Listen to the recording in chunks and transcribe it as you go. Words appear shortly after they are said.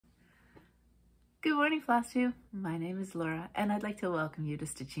Good morning, Flosstube. My name is Laura, and I'd like to welcome you to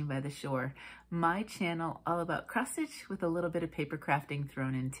Stitching by the Shore, my channel all about cross stitch with a little bit of paper crafting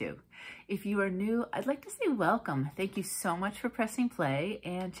thrown in too. If you are new, I'd like to say welcome. Thank you so much for pressing play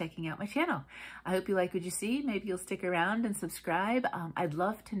and checking out my channel. I hope you like what you see. Maybe you'll stick around and subscribe. I'd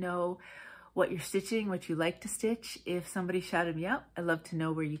love to know what you're stitching, what you like to stitch. If somebody shouted me out, I'd love to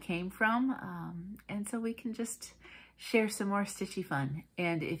know where you came from, and so we can just share some more stitchy fun.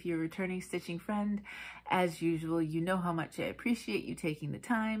 And if you're a returning stitching friend, as usual, you know how much I appreciate you taking the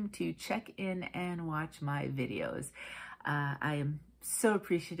time to check in and watch my videos. I am so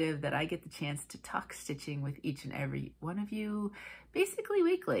appreciative that I get the chance to talk stitching with each and every one of you, basically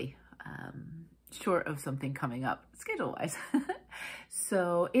weekly, short of something coming up schedule-wise.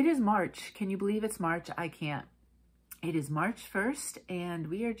 So it is March. Can you believe it's March? I can't. It is March 1st, and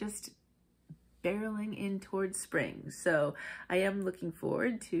we are just barreling in towards spring. So I am looking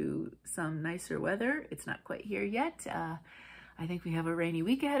forward to some nicer weather. It's not quite here yet. I think we have a rainy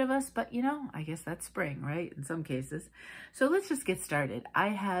week ahead of us, but you know, I guess that's spring, right? In some cases. So let's just get started. I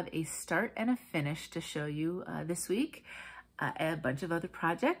have a start and a finish to show you this week. A bunch of other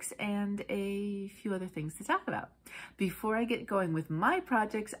projects and a few other things to talk about. Before I get going with my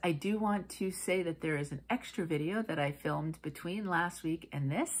projects, I do want to say that there is an extra video that I filmed between last week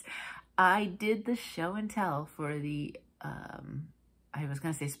and this. I did the show and tell for the, I was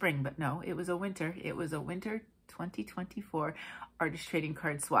going to say spring, but no, it was a winter. It was a winter 2024 artist trading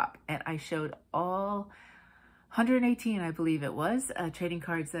card swap. And I showed all 118, I believe it was, trading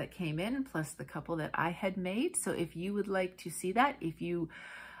cards that came in, plus the couple that I had made. So if you would like to see that, if you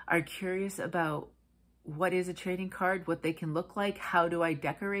are curious about what is a trading card, what they can look like, how do I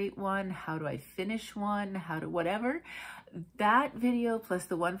decorate one, how do I finish one, how to whatever, that video plus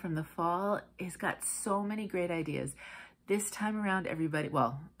the one from the fall has got so many great ideas. This time around, everybody,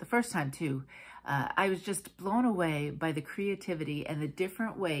 well, the first time too, I was just blown away by the creativity and the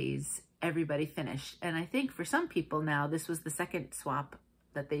different ways everybody finished. And I think for some people now, this was the second swap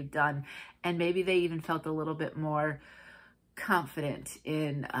that they've done, and maybe they even felt a little bit more confident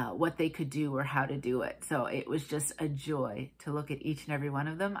in what they could do or how to do it. So it was just a joy to look at each and every one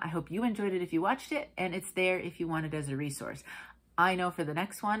of them. I hope you enjoyed it if you watched it, and it's there if you want it as a resource. I know for the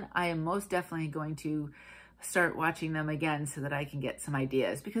next one, I am most definitely going to start watching them again so that I can get some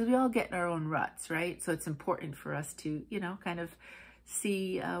ideas, because we all get in our own ruts, right? So it's important for us to, you know, kind of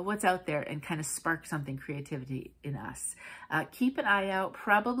see what's out there and kind of spark something creativity in us. Keep an eye out,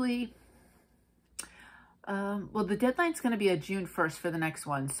 probably, well, the deadline's going to be a June 1st for the next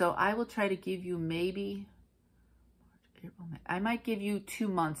one. So I will try to give you maybe, I might give you 2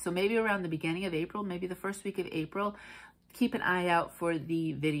 months. So maybe around the beginning of April, maybe the first week of April, keep an eye out for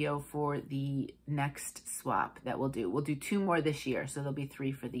the video for the next swap that we'll do. We'll do 2 more this year. So there'll be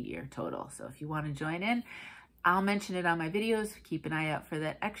 3 for the year total. So if you want to join in, I'll mention it on my videos. Keep an eye out for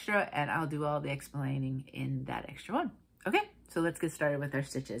that extra, and I'll do all the explaining in that extra one. Okay, so let's get started with our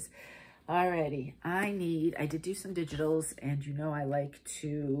stitches. Alrighty, I did do some digitals, and you know I like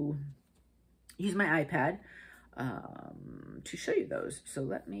to use my iPad to show you those. So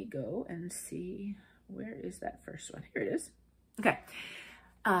let me go and see, where is that first one? Here it is. Okay,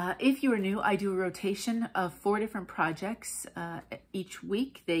 if you are new, I do a rotation of 4 different projects. Each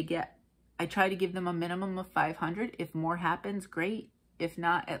week I try to give them a minimum of 500. If more happens, great. If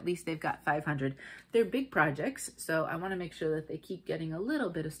not, at least they've got 500. They're big projects, so I want to make sure that they keep getting a little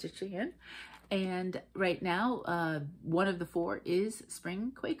bit of stitching in. And right now, one of the 4 is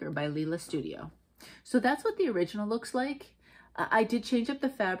Spring Quaker by Lila Studio. So that's what the original looks like. I did change up the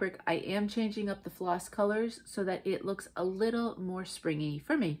fabric. I am changing up the floss colors so that it looks a little more springy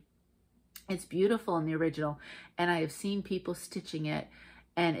for me. It's beautiful in the original, and I have seen people stitching it,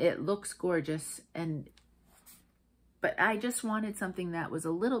 and it looks gorgeous. But I just wanted something that was a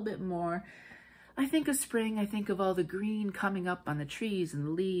little bit more, I think of spring, I think of all the green coming up on the trees and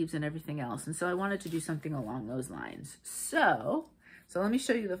the leaves and everything else. And so I wanted to do something along those lines. So let me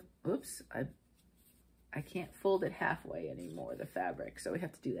show you the, oops, I can't fold it halfway anymore, the fabric. So we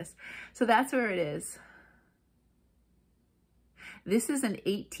have to do this. So that's where it is. This is an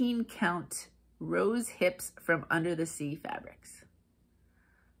 18 count rose hips from Under the Sea fabrics.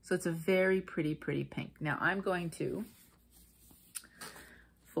 So it's a very pretty, pretty pink. Now I'm going to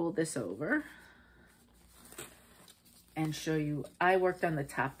fold this over and show you. I worked on the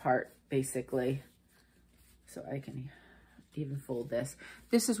top part basically, so I can even fold this.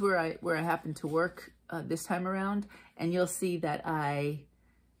 This is where I happened to work this time around, and you'll see that I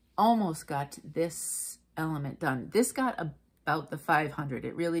almost got this element done. This got about the 500.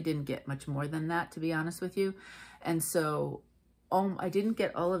 It really didn't get much more than that, to be honest with you. And so I didn't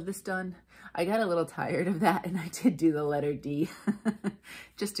get all of this done. I got a little tired of that, and I did do the letter D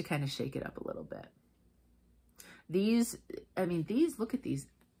just to kind of shake it up a little bit. These, I mean, these, look at these.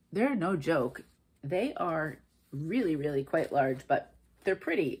 They're no joke. They are really, really quite large, but they're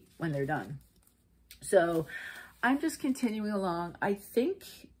pretty when they're done. So I'm just continuing along. I think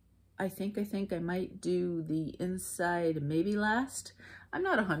I might do the inside maybe last. I'm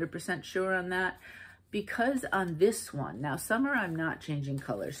not 100% sure on that, because on this one, now summer I'm not changing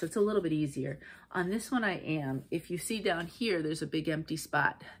colors, so it's a little bit easier. On this one I am. If you see down here, there's a big empty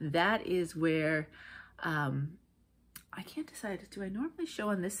spot. That is where, I can't decide, do I normally show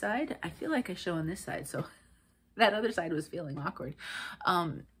on this side? I feel like I show on this side, so that other side was feeling awkward.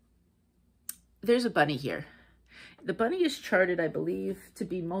 There's a bunny here. The bunny is charted, I believe, to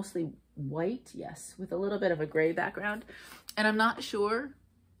be mostly white, yes, with a little bit of a gray background. And I'm not sure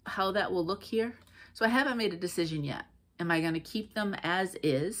how that will look here. So I haven't made a decision yet. Am I going to keep them as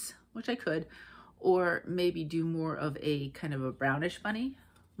is, which I could, or maybe do more of a kind of a brownish bunny,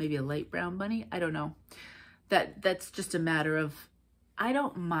 maybe a light brown bunny? I don't know. That's just a matter of, I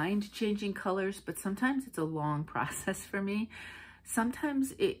don't mind changing colors, but sometimes it's a long process for me.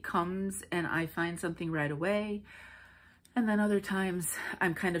 Sometimes it comes and I find something right away. And then other times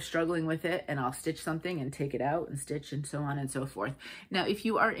I'm kind of struggling with it, and I'll stitch something and take it out and stitch and so on and so forth. Now, if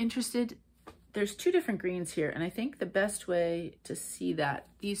you are interested, there's two different greens here. And I think the best way to see that,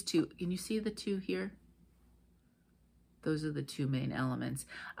 these two, can you see the two here? Those are the two main elements.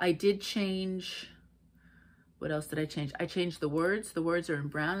 I did change, what else did I change? I changed the words. The words are in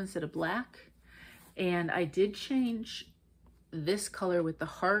brown instead of black. And I did change this color with the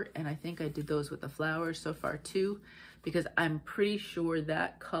heart, and I think I did those with the flowers so far too, because I'm pretty sure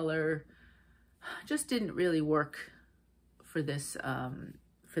that color just didn't really work for this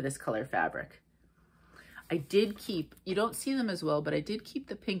color fabric. I did keep, you don't see them as well, but I did keep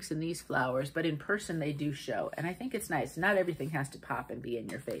the pinks in these flowers, but in person they do show, and I think it's nice. Not everything has to pop and be in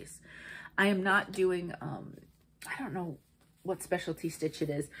your face. I am not doing, I don't know what specialty stitch it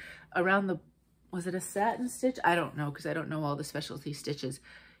is. Around the, was it a satin stitch? I don't know, because I don't know all the specialty stitches.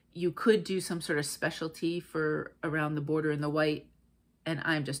 You could do some sort of specialty for around the border in the white, and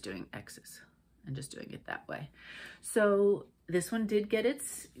I'm just doing X's and just doing it that way. So this one did get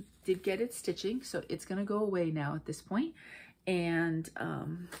its stitching, so it's gonna go away now at this point. And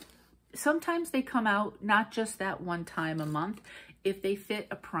sometimes they come out not just that one time a month. If they fit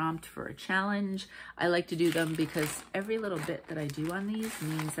a prompt for a challenge, I like to do them, because every little bit that I do on these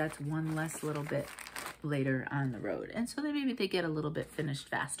means that's one less little bit later on the road. And so maybe they get a little bit finished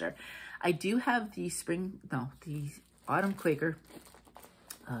faster. I do have the the autumn Quaker.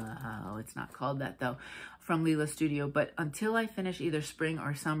 It's not called that though, from Lila Studio. But until I finish either spring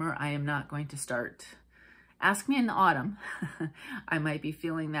or summer, I am not going to start. Ask me in the autumn. I might be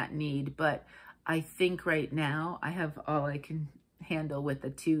feeling that need, but I think right now I have all I can handle with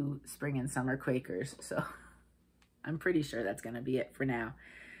the two spring and summer Quakers. So I'm pretty sure that's going to be it for now.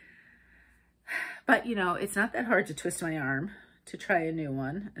 But, you know, it's not that hard to twist my arm to try a new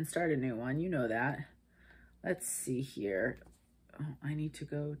one and start a new one. You know that. Let's see here. Oh, I need to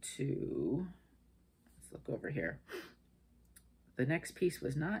go to, let's look over here. The next piece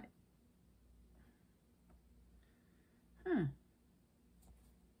was not,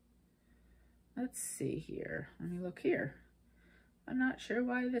 let's see here. Let me look here. I'm not sure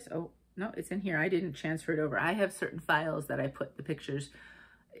why this, oh, no, it's in here. I didn't transfer it over. I have certain files that I put the pictures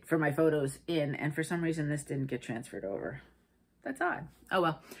for my photos in, and for some reason this didn't get transferred over. That's odd. Oh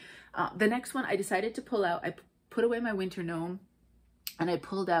well. The next one I decided to pull out. I put away my winter gnome, and I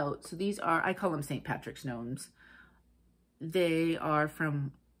pulled out, so these are, I call them St. Patrick's gnomes. They are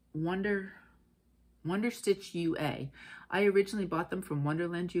from WonderStitch UA. I originally bought them from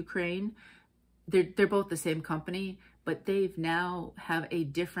Wonderland Ukraine. They're both the same company, but they've now have a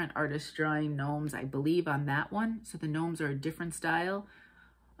different artist drawing gnomes, I believe, on that one. So the gnomes are a different style.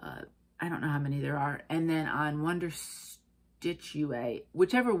 I don't know how many there are. And then on WonderStitch UA,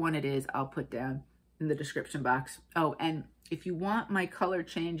 whichever one it is, I'll put down in the description box. Oh, and if you want my color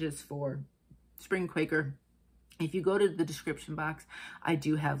changes for Spring Quaker, if you go to the description box, I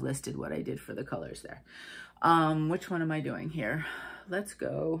do have listed what I did for the colors there. Which one am I doing here? Let's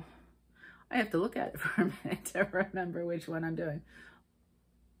go. I have to look at it for a minute to remember which one I'm doing.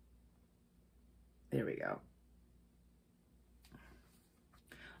 There we go.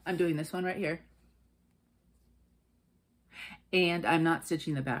 I'm doing this one right here. And I'm not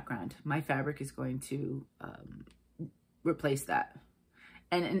stitching the background. My fabric is going to replace that.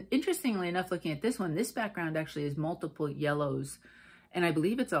 And interestingly enough, looking at this one, this background actually is multiple yellows. And I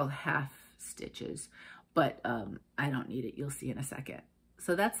believe it's all half stitches. but I don't need it. You'll see in a second.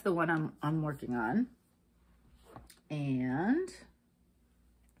 So that's the one I'm working on. And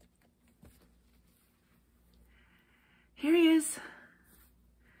here he is.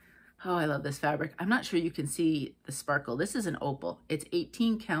 Oh, I love this fabric. I'm not sure you can see the sparkle. This is an opal. It's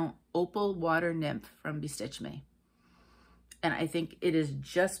 18 count opal water nymph from Bestitchme. And I think it is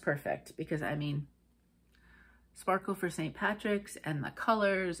just perfect because, I mean, sparkle for St. Patrick's and the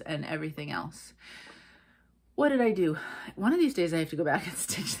colors and everything else. What did I do? One of these days I have to go back and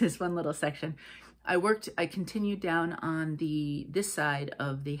stitch this one little section. I continued down on this side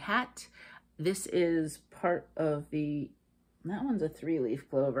of the hat. This is part of that one's a 3-leaf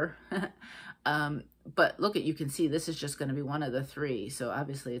clover. But look you can see this is just going to be one of the 3. So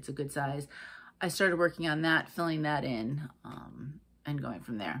obviously it's a good size. I started working on that, filling that in, and going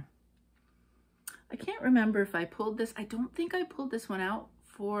from there. I can't remember if I pulled this. I don't think I pulled this one out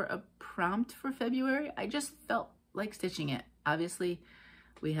for a prompt for February. I just felt like stitching it. Obviously,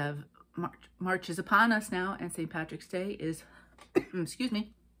 we have March is upon us now, and St. Patrick's Day is, excuse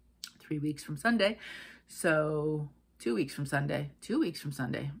me, 3 weeks from Sunday. So 2 weeks from Sunday, 2 weeks from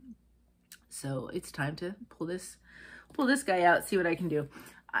Sunday. So it's time to pull this guy out, see what I can do.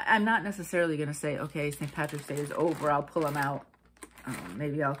 I'm not necessarily going to say, okay, St. Patrick's Day is over, I'll pull him out.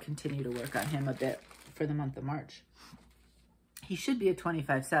 Maybe I'll continue to work on him a bit for the month of March. He should be a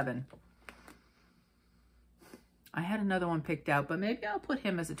 25/7. I had another one picked out, but maybe I'll put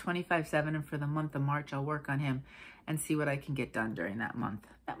him as a 25/7, and for the month of March, I'll work on him and see what I can get done during that month.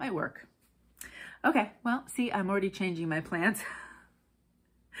 That might work. Okay, well, see, I'm already changing my plans.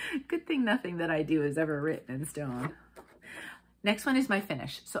 Good thing nothing that I do is ever written in stone. Next one is my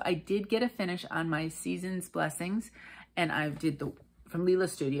finish. So I did get a finish on my Season's Blessings, and I did from Lila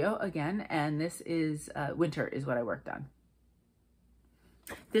Studio again, and this is winter is what I worked on.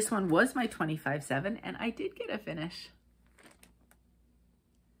 This one was my 25/7, and I did get a finish.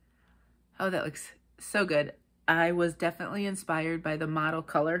 Oh, that looks so good. I was definitely inspired by the model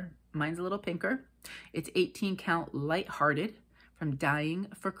color. Mine's a little pinker. It's 18 count Lighthearted from Dying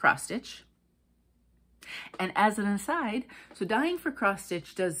for Cross Stitch. And as an aside, so Dying for Cross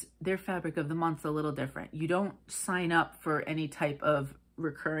Stitch does their fabric of the month a little different. You don't sign up for any type of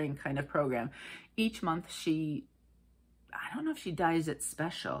recurring kind of program. Each month I don't know if she dyes it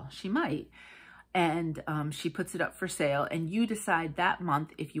special. She might. And she puts it up for sale, and you decide that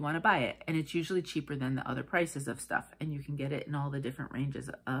month if you want to buy it. And it's usually cheaper than the other prices of stuff. And you can get it in all the different ranges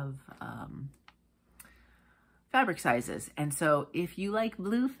of fabric sizes. And so if you like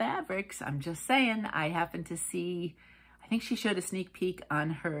blue fabrics, I'm just saying, I happen to see, I think she showed a sneak peek on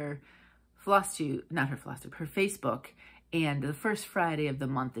her Flosstube, not her Flosstube, her Facebook. And the first Friday of the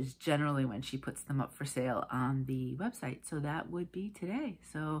month is generally when she puts them up for sale on the website. So that would be today.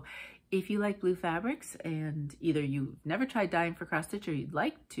 So if you like blue fabrics and either you've never tried Dying for Cross Stitch or you'd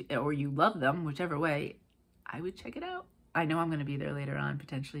like to, or you love them, whichever way, I would check it out. I know I'm going to be there later on,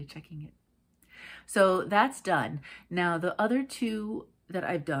 potentially checking it. So that's done. Now the other 2 that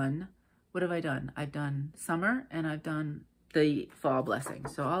I've done, what have I done? I've done summer and I've done the fall blessing.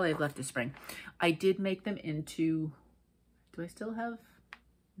 So all I have left is spring. I did make them into, do I still have?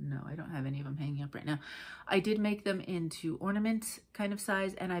 No, I don't have any of them hanging up right now. I did make them into ornament kind of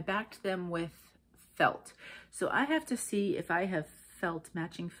size, and I backed them with felt. So I have to see if I have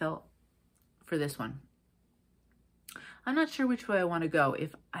matching felt for this one. I'm not sure which way I want to go.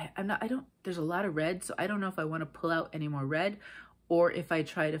 If there's a lot of red, so I don't know if I want to pull out any more red or if I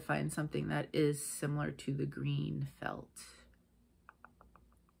try to find something that is similar to the green felt.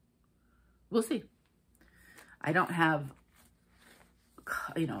 We'll see. I don't have,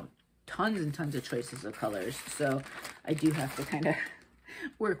 you know, tons and tons of choices of colors, so I do have to kind of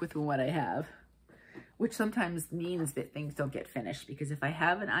work with what I have, which sometimes means that things don't get finished, because if I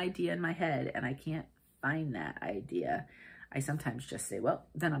have an idea in my head and I can't find that idea, I sometimes just say, well,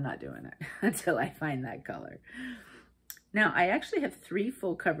 then I'm not doing it until I find that color. Now, I actually have 3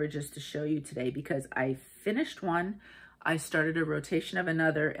 full coverages to show you today because I finished one, I started a rotation of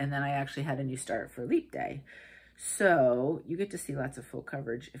another, and then I actually had a new start for Leap Day. So you get to see lots of full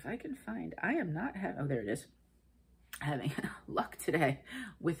coverage. If I can find, I am not having, oh, there it is. Having luck today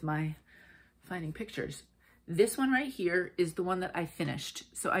with my finding pictures. This one right here is the one that I finished.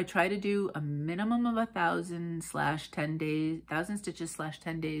 So I try to do a minimum of 1,000/10 days, 1,000 stitches /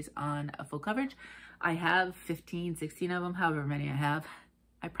 10 days on a full coverage. I have 15, 16 of them, however many I have.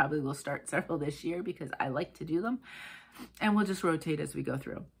 I probably will start several this year because I like to do them, and we'll just rotate as we go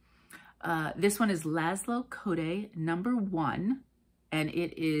through. This one is Laslo Koday #1, and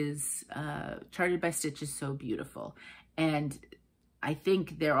it is charted by Stitches So Beautiful. And I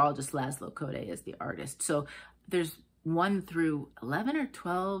think they're all just Laslo Koday as the artist. So there's 1 through 11 or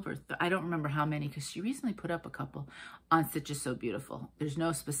 12, or I don't remember how many, because she recently put up a couple on Stitch Is So Beautiful. There's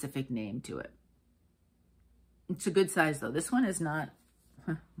no specific name to it. It's a good size though. This one is not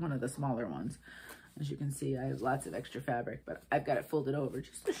one of the smaller ones. As you can see, I have lots of extra fabric, but I've got it folded over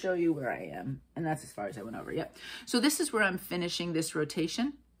just to show you where I am. And that's as far as I went over. Yep. So this is where I'm finishing this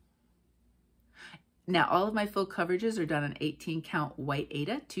rotation. Now, all of my full coverages are done on 18 count white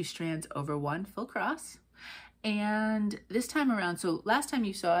Aida, 2 strands over 1 full cross. And this time around, so last time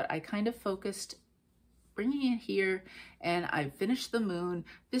you saw it, I kind of focused bringing it here and I finished the moon.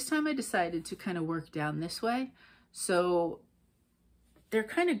 This time I decided to kind of work down this way. So they're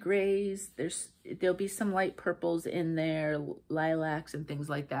kind of grays. There'll be some light purples in there, lilacs and things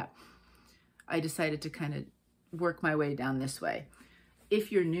like that. I decided to kind of work my way down this way. If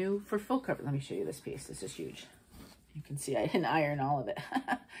you're new for full cover, let me show you this piece. This is huge. You can see I didn't iron all of it.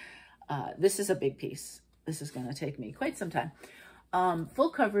 This is a big piece. This is going to take me quite some time.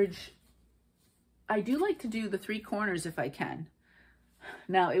 Full coverage, I do like to do the 3 corners if I can.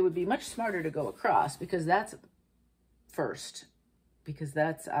 Now, it would be much smarter to go across because that's first, because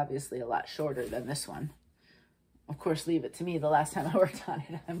that's obviously a lot shorter than this one. Of course, leave it to me. The last time I worked on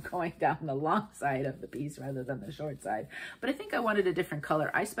it, I'm going down the long side of the piece rather than the short side. But I think I wanted a different color.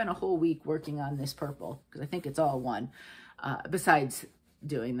 I spent a whole week working on this purple because I think it's all one, besides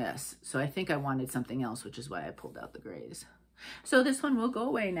doing this. So I think I wanted something else, which is why I pulled out the grays. So this one will go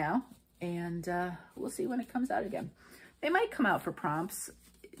away now, and we'll see when it comes out again. They might come out for prompts.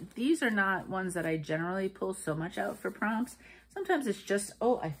 These are not ones that I generally pull so much out for prompts. Sometimes it's just,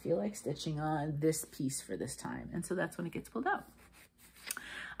 oh, I feel like stitching on this piece for this time. And so that's when it gets pulled out.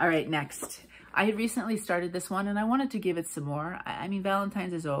 All right, next. I had recently started this one and I wanted to give it some more. I mean,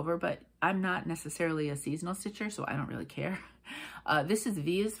 Valentine's is over, but I'm not necessarily a seasonal stitcher, so I don't really care. This is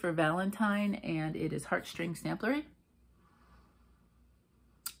V is for Valentine, and it is Heartstring Samplery.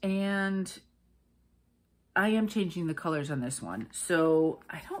 And I am changing the colors on this one. So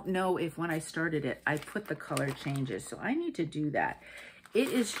I don't know if when I started it, I put the color changes. So I need to do that. It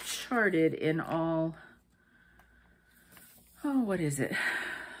is charted in all, oh, what is it?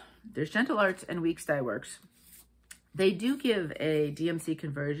 There's Gentle Arts and Weeks Dye Works. They do give a DMC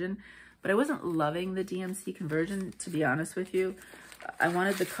conversion, but I wasn't loving the DMC conversion, to be honest with you. I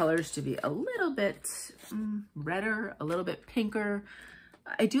wanted the colors to be a little bit redder, a little bit pinker.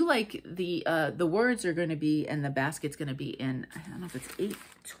 I do like the words are going to be, and the basket's going to be in, I don't know if it's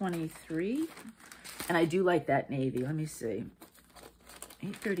 823. And I do like that navy. Let me see.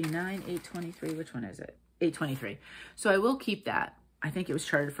 839, 823. Which one is it? 823. So I will keep that. I think it was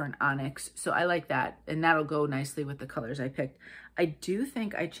charted for an onyx. So I like that. And that'll go nicely with the colors I picked. I do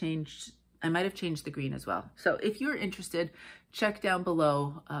think I might have changed the green as well. So if you're interested, check down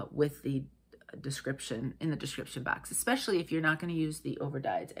below with the description in the description box, especially if you're not going to use the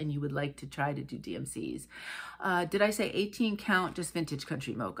overdyes and you would like to try to do DMCs. Did I say 18 count, just vintage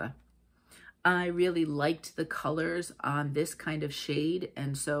country mocha? I really liked the colors on this kind of shade,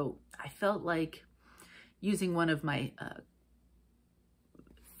 and so I felt like using one of my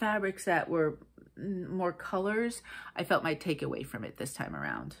fabrics that were more colors, I felt might take away from it this time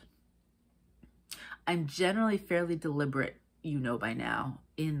around. I'm generally fairly deliberate, you know by now,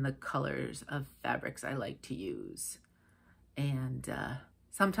 in the colors of fabrics I like to use. And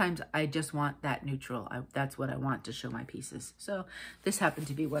sometimes I just want that neutral. That's what I want to show my pieces. So this happened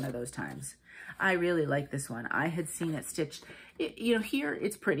to be one of those times. I really like this one. I had seen it stitched, you know, here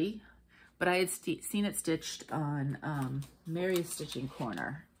it's pretty, but I had seen it stitched on Mary's Stitching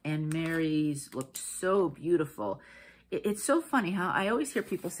Corner, and Mary's looked so beautiful. It's so funny how I always hear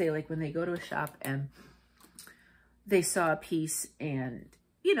people say, like, when they go to a shop and they saw a piece and,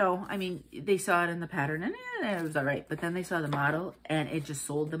 you know, I mean, they saw it in the pattern and it was all right, but then they saw the model and it just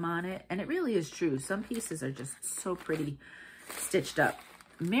sold them on it. And it really is true. Some pieces are just so pretty stitched up.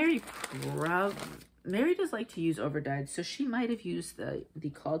 Mary does like to use overdyed, so she might have used the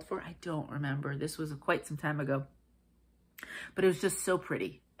called for. I don't remember. This was quite some time ago, but it was just so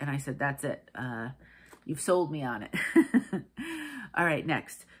pretty. And I said, that's it. You've sold me on it. All right,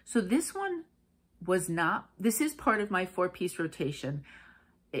 next. So this one was not, this is part of my 4-piece rotation.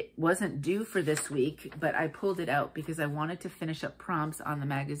 It wasn't due for this week, but I pulled it out because I wanted to finish up prompts on the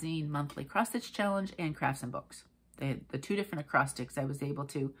magazine monthly cross stitch challenge and crafts and books. They had the 2 different acrostics. I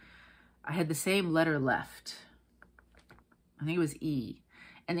had the same letter left. I think it was E,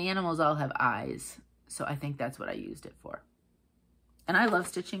 and the animals all have eyes. So I think that's what I used it for. And I love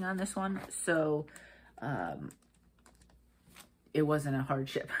stitching on this one. So it wasn't a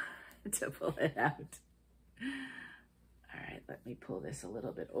hardship to pull it out. All right, let me pull this a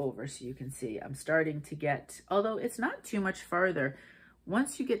little bit over so you can see. I'm starting to get, although it's not too much farther,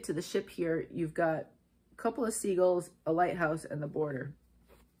 once you get to the ship here, you've got a couple of seagulls, a lighthouse, and the border.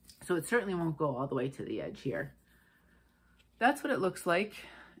 So it certainly won't go all the way to the edge here. That's what it looks like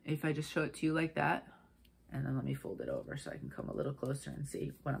if I just show it to you like that. And then let me fold it over so I can come a little closer and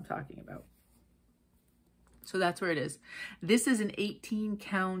see what I'm talking about. So that's where it is. This is an 18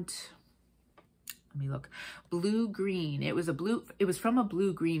 count, let me look, blue-green. It was from a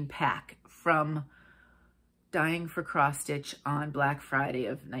blue-green pack from Dying for Cross Stitch on Black Friday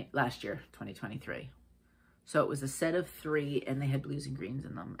of last year, 2023. So it was a set of 3 and they had blues and greens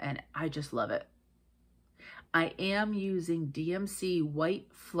in them. And I just love it. I am using DMC White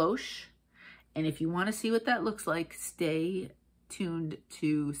Floche. And if you want to see what that looks like, stay tuned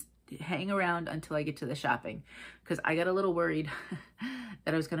to hang around until I get to the shopping, because I got a little worried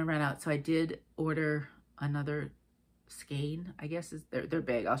that I was going to run out. So I did order another skein, I guess. They're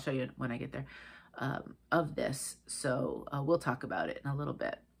big. I'll show you when I get there, of this. So we'll talk about it in a little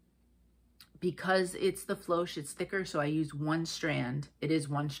bit. Because it's the Floche, it's thicker, so I use 1 strand. It is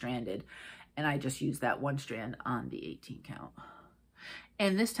 1-stranded, and I just use that 1 strand on the 18 count.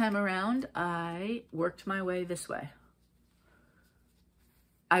 And this time around, I worked my way this way.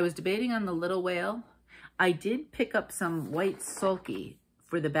 I was debating on the little whale. I did pick up some white sulky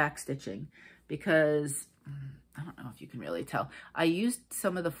for the back stitching because, I don't know if you can really tell, I used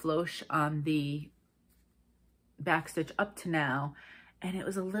some of the Floche on the back stitch up to now, and it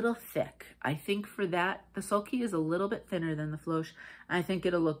was a little thick. I think for that, the sulky is a little bit thinner than the Floche. I think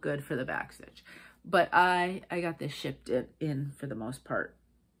it'll look good for the back stitch. But I got this shipped in for the most part.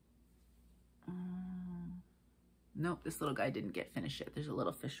 Nope, this little guy didn't get finished yet. There's a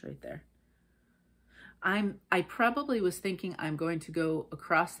little fish right there. I probably was thinking I'm going to go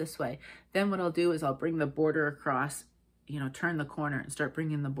across this way. Then what I'll do is I'll bring the border across, you know, turn the corner and start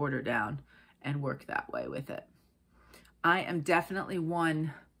bringing the border down and work that way with it. I am definitely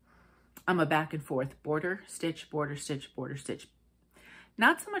I'm a back and forth border, stitch, border, stitch, border, stitch.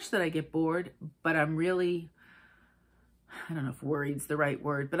 Not so much that I get bored, but I'm really, I don't know if worried's the right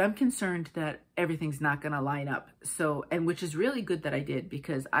word, but I'm concerned that everything's not going to line up. So, and which is really good that I did,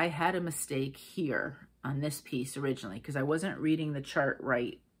 because I had a mistake here on this piece originally because I wasn't reading the chart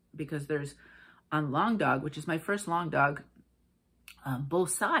right, because there's on Long Dog, which is my first Long Dog, both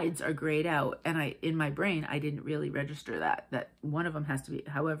sides are grayed out, and in my brain I didn't really register that one of them has to be,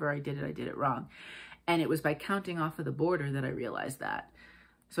 however I did it wrong. And it was by counting off of the border that I realized that.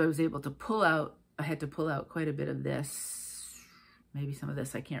 So I was able to pull out, I had to pull out quite a bit of this, maybe some of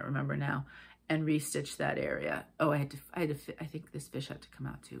this, I can't remember now, and restitch that area. Oh, I think this fish had to come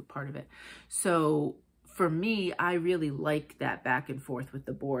out too, part of it. So for me, I really like that back and forth with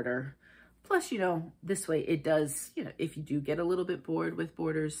the border. Plus, you know, this way it does, you know, if you do get a little bit bored with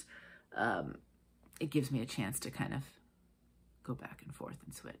borders, it gives me a chance to kind of go back and forth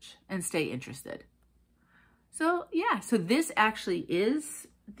and switch and stay interested. So yeah, so this actually is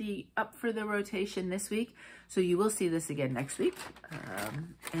the up for the rotation this week. So you will see this again next week.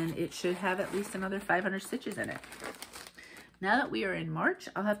 And it should have at least another 500 stitches in it. Now that we are in March,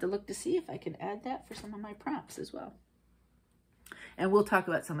 I'll have to look to see if I can add that for some of my prompts as well. And we'll talk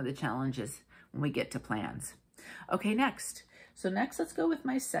about some of the challenges when we get to plans. Okay, next. So next, let's go with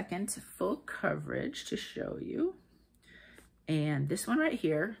my second full coverage to show you. And this one right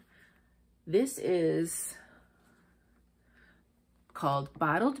here, this is called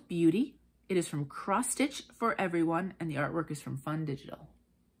Bottled Beauty. It is from Cross Stitch for Everyone, and the artwork is from Fun Digital.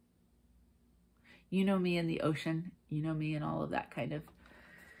 You know me in the ocean. You know me in all of that kind of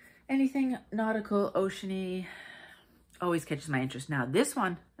anything nautical, oceany, always catches my interest. Now this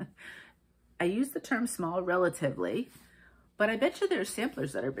one, I use the term small relatively, but I bet you there's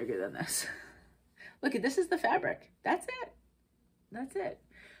samplers that are bigger than this. Look at this, is the fabric. That's it. That's it.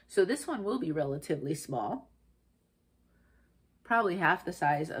 So this one will be relatively small, probably half the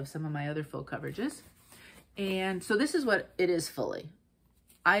size of some of my other full coverages. And so this is what it is fully.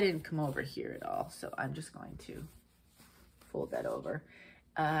 I didn't come over here at all, so I'm just going to fold that over.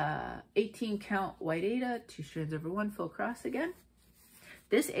 18 count white Aida, 2 strands over 1 full cross again.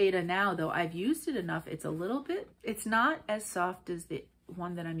 This Aida now, though, I've used it enough. It's a little bit, it's not as soft as the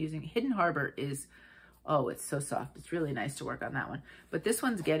one that I'm using. Hidden Harbor is, oh, it's so soft. It's really nice to work on that one. But this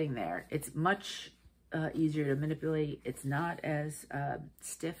one's getting there. It's much easier to manipulate. It's not as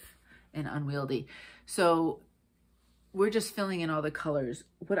stiff and unwieldy. So we're just filling in all the colors.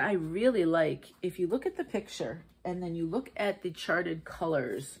 What I really like, if you look at the picture and then you look at the charted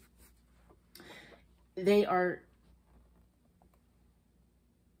colors, they are,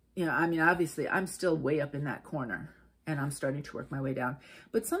 you know, I mean, obviously I'm still way up in that corner and I'm starting to work my way down.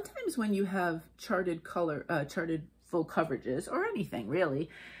 But sometimes when you have charted full coverages, or anything really,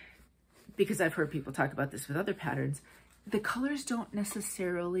 because I've heard people talk about this with other patterns, the colors don't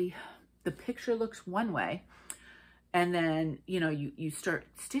necessarily, the picture looks one way, and then, you know, you start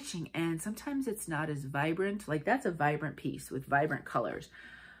stitching and sometimes it's not as vibrant. Like that's a vibrant piece with vibrant colors.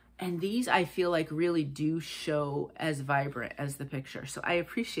 And these I feel like really do show as vibrant as the picture. So I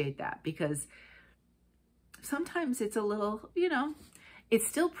appreciate that, because sometimes it's a little, you know, it's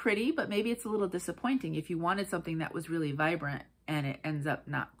still pretty, but maybe it's a little disappointing if you wanted something that was really vibrant and it ends up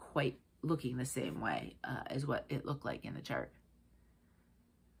not quite looking the same way as what it looked like in the chart.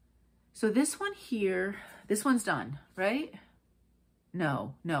 So this one here, this one's done, right?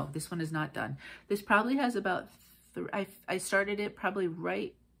 No, this one is not done. This probably has about, I started it probably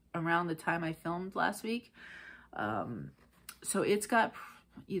right around the time I filmed last week. So it's got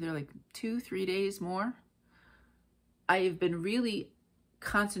either like 2-3 days more. I've been really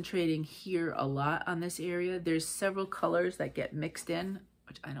concentrating here a lot on this area. There's several colors that get mixed in,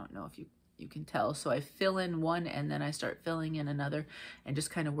 which I don't know if you can tell. So I fill in one and then I start filling in another and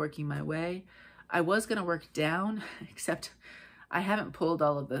just kind of working my way. I was going to work down, except I haven't pulled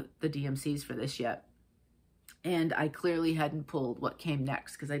all of the DMCs for this yet. And I clearly hadn't pulled what came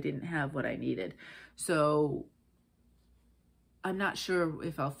next because I didn't have what I needed. So I'm not sure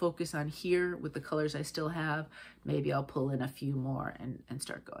if I'll focus on here with the colors I still have. Maybe I'll pull in a few more and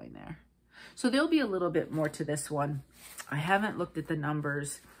start going there. So there'll be a little bit more to this one. I haven't looked at the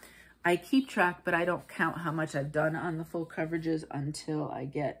numbers. I keep track, but I don't count how much I've done on the full coverages until I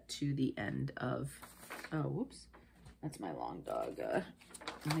get to the end of, oh, whoops, that's my long dog.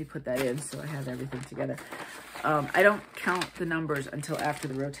 Let me put that in so I have everything together. I don't count the numbers until after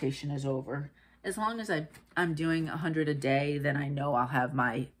the rotation is over. As long as I'm doing 100 a day, then I know I'll have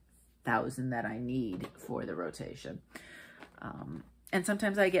my 1,000 that I need for the rotation. And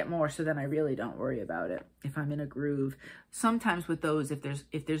sometimes I get more, so then I really don't worry about it if I'm in a groove. Sometimes with those,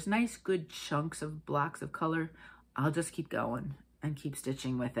 if there's nice good chunks of blocks of color, I'll just keep going and keep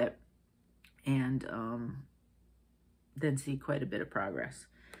stitching with it, and then see quite a bit of progress.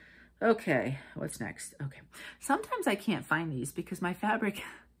 Okay, what's next? Okay, sometimes I can't find these because my fabric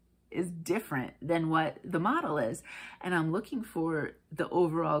is different than what the model is, and I'm looking for the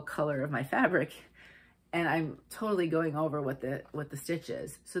overall color of my fabric, and I'm totally going over what the stitch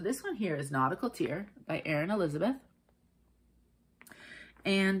is. So this one here is Nautical Tear by Erin Elizabeth.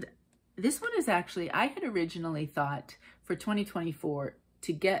 And this one is actually, I had originally thought for 2024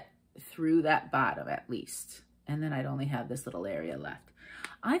 to get through that bottom at least, and then I'd only have this little area left.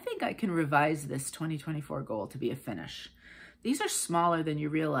 I think I can revise this 2024 goal to be a finish. These are smaller than you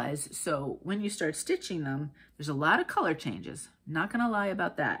realize, so when you start stitching them, there's a lot of color changes. Not gonna lie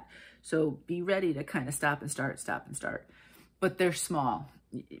about that. So be ready to kind of stop and start, stop and start. But they're small.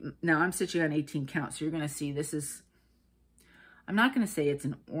 Now I'm stitching on 18 count, so you're gonna see this is, I'm not gonna say it's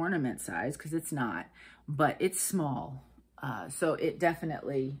an ornament size because it's not, but it's small. So it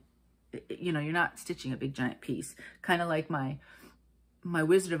definitely, you know, you're not stitching a big giant piece. Kind of like my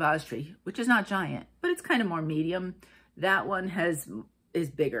Wizard of Oz tree, which is not giant, but it's kind of more medium. That one is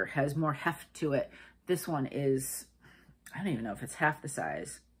bigger, has more heft to it. This one is, I don't even know if it's half the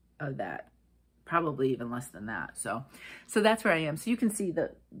size of that, probably even less than that. So that's where I am. So you can see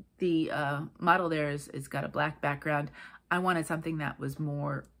the model there is got a black background. I wanted something that was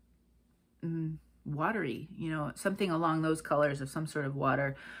more watery, you know, something along those colors of some sort of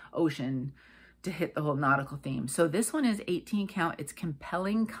water, ocean, to hit the whole nautical theme. So this one is 18 count. It's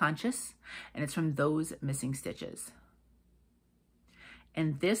Compelling Conscious, and it's from Those Missing Stitches.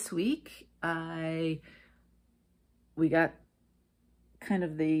 And this week, we got kind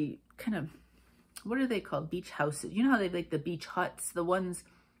of what are they called? Beach houses. You know how they like the beach huts, the ones,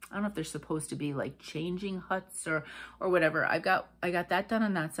 I don't know if they're supposed to be like changing huts or whatever. I got that done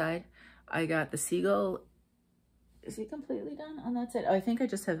on that side. I got the seagull. Is he completely done on that side? Oh, I think I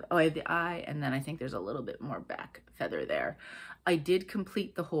just have, I have the eye, and then I think there's a little bit more back feather there. I did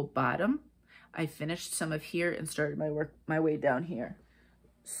complete the whole bottom. I finished some of here and started my way down here.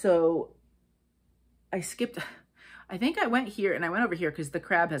 So I skipped, I think I went here and I went over here because the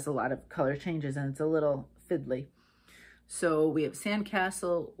crab has a lot of color changes and it's a little fiddly. So we have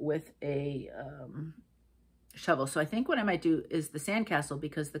sandcastle with a shovel. So I think what I might do is the sandcastle,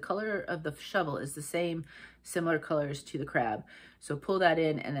 because the color of the shovel is the same, similar colors to the crab. So pull that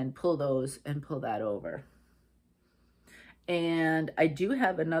in and then pull those and pull that over. And I do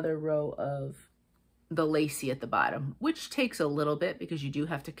have another row of the lacy at the bottom, which takes a little bit because you do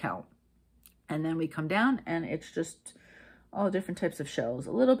have to count. And then we come down and it's just all different types of shells,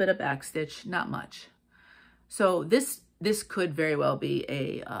 a little bit of back stitch, not much. So this could very well be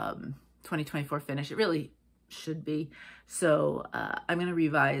a 2024 finish. It really should be. So I'm going to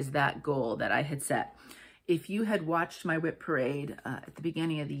revise that goal that I had set. If you had watched my whip parade at the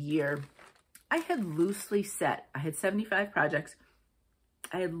beginning of the year, I had loosely set, I had 75 projects.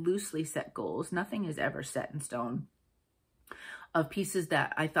 I had loosely set goals. Nothing is ever set in stone, of pieces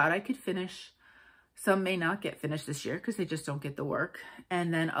that I thought I could finish. Some may not get finished this year because they just don't get the work.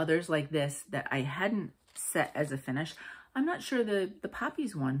 And then others like this that I hadn't set as a finish. I'm not sure the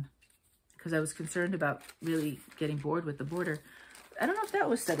poppies one, because I was concerned about really getting bored with the border. I don't know if that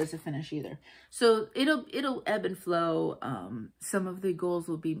was set as a finish either. So it'll ebb and flow. Some of the goals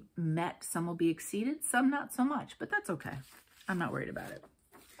will be met, some will be exceeded, some not so much, but that's okay. I'm not worried about it.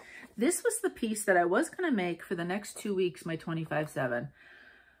 This was the piece that I was going to make for the next 2 weeks, my 25/7.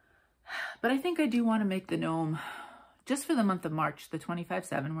 But I think I do want to make the gnome just for the month of March, the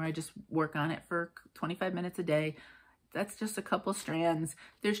 25/7, where I just work on it for 25 minutes a day. That's just a couple strands.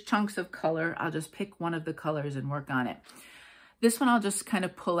 There's chunks of color. I'll just pick one of the colors and work on it. This one I'll just kind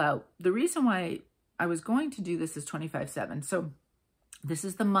of pull out. The reason why I was going to do this is 25/7. So this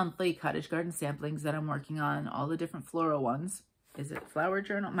is the monthly cottage garden samplings that I'm working on, all the different floral ones. Is it flower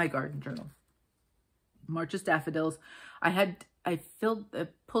journal? My garden journal. March's daffodils. I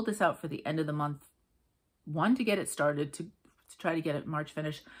pulled this out for the end of the month. One, to get it started, to try to get it March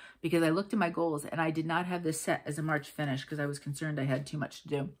finish, because I looked at my goals and I did not have this set as a March finish because I was concerned I had too much to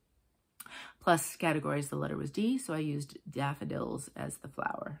do. Plus categories, the letter was D, so I used daffodils as the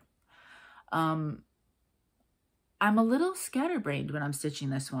flower. I'm a little scatterbrained when I'm stitching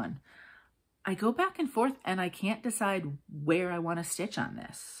this one. I go back and forth and I can't decide where I want to stitch on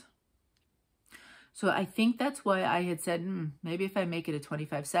this. So I think that's why I had said, maybe if I make it a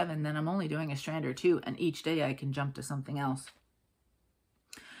 25/7, then I'm only doing a strand or two, and each day I can jump to something else.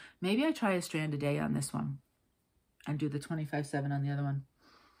 Maybe I try a strand a day on this one and do the 25/7 on the other one.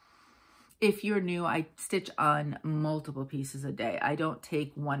 If you're new, I stitch on multiple pieces a day. I don't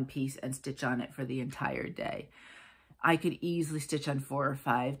take one piece and stitch on it for the entire day. I could easily stitch on 4 or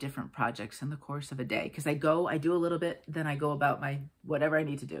 5 different projects in the course of a day, because I do a little bit, then I go about my whatever I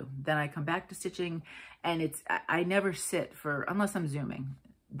need to do. Then I come back to stitching, and I never sit for, unless I'm zooming,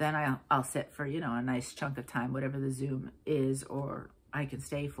 then I'll sit for, a nice chunk of time, whatever the zoom is, or I can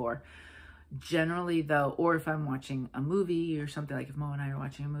stay for. Generally though, or if I'm watching a movie or something, like if Mo and I are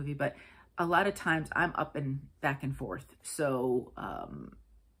watching a movie, but a lot of times I'm up and back and forth. So,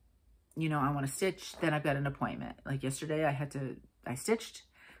 I want to stitch, then I've got an appointment. Like yesterday I stitched,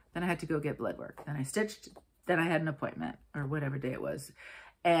 then I had to go get blood work. Then I stitched, then I had an appointment, or whatever day it was.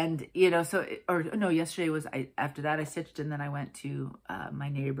 And, yesterday was, after that I stitched, and then I went to my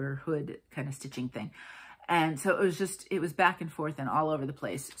neighborhood kind of stitching thing. And so it was back and forth and all over the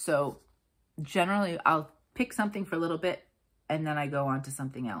place. So generally I'll pick something for a little bit and then I go on to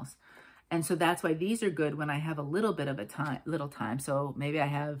something else. And so that's why these are good when I have a little bit of little time. So maybe I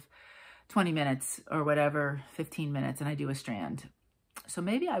have 20 minutes or whatever, 15 minutes, and I do a strand. So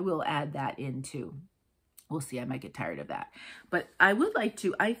maybe I will add that in too. We'll see, I might get tired of that. But I would like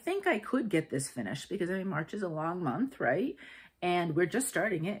to, I think I could get this finished, because March is a long month, right? And we're just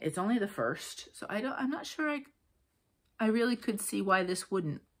starting it. It's only the 1st. So I'm not sure I really could see why this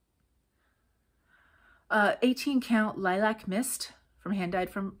wouldn't. 18 count Lilac Mist from Hand Dyed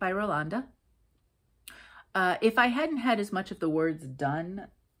by Rolanda. If I hadn't had as much of the words done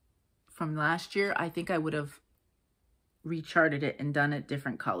from last year, I think I would have recharted it and done it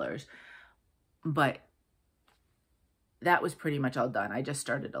different colors. But that was pretty much all done. I just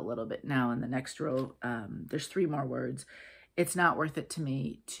started a little bit now in the next row. There's 3 more words. It's not worth it to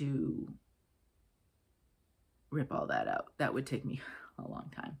me to rip all that out. That would take me a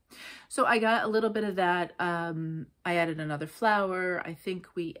long time. So I got a little bit of that. I added another flower. I think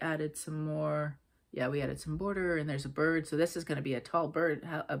we added some more. Yeah, we added some border, and there's a bird. So this is going to be a tall bird,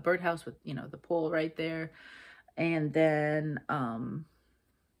 a birdhouse with, the pole right there. And then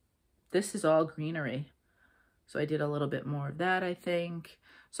this is all greenery. So I did a little bit more of that, I think.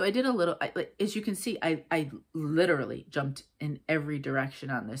 So I did a little, as you can see, I literally jumped in every direction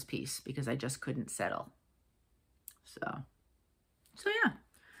on this piece because I just couldn't settle. So yeah.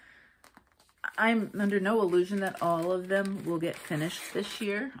 I'm under no illusion that all of them will get finished this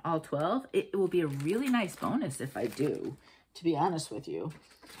year, all 12. It will be a really nice bonus if I do, to be honest with you.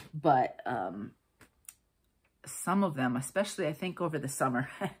 But some of them, especially I think over the summer,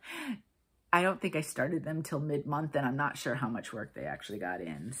 I don't think I started them till mid-month, and I'm not sure how much work they actually got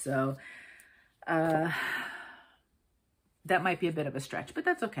in. So that might be a bit of a stretch, but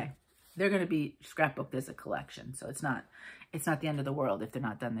that's okay. They're going to be scrapbooked as a collection, so it's not the end of the world if they're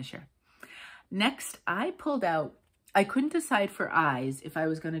not done this year. Next, I pulled out, I couldn't decide for eyes if I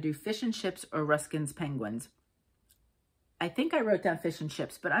was going to do fish and chips or Ruskin's penguins. I think I wrote down fish and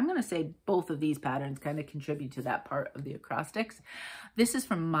chips, but I'm going to say both of these patterns kind of contribute to that part of the acrostics. This is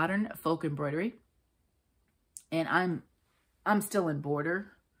from Modern Folk Embroidery, and I'm still in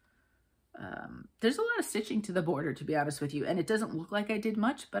border. There's a lot of stitching to the border, to be honest with you, and it doesn't look like I did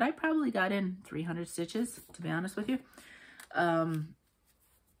much, but I probably got in 300 stitches, to be honest with you. I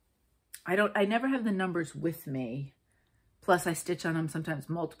never have the numbers with me. Plus, I stitch on them sometimes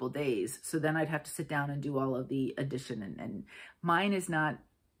multiple days. So then I'd have to sit down and do all of the addition. And mine is not,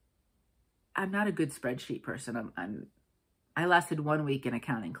 I'm not a good spreadsheet person. I lasted 1 week in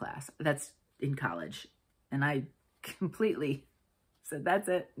accounting class. That's in college. And I completely said, that's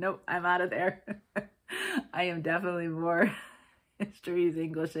it. Nope, I'm out of there. I am definitely more histories,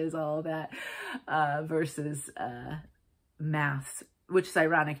 Englishes, all of that, versus maths. Which is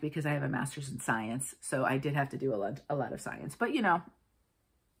ironic because I have a master's in science. So I did have to do a lot of science. But, you know,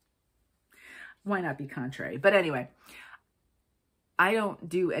 why not be contrary? But anyway, I don't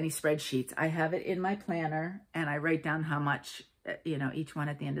do any spreadsheets. I have it in my planner and I write down how much, you know, each one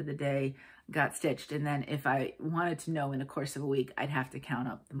at the end of the day got stitched. And then if I wanted to know in the course of a week, I'd have to count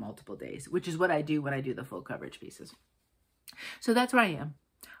up the multiple days, which is what I do when I do the full coverage pieces. So that's where I am.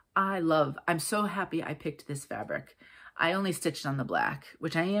 I'm so happy I picked this fabric. I only stitched on the black,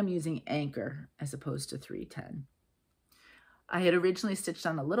 which I am using Anchor as opposed to 310. I had originally stitched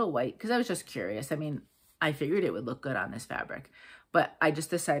on a little white because I was just curious. I mean, I figured it would look good on this fabric, but I just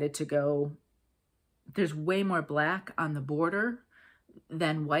decided to go, there's way more black on the border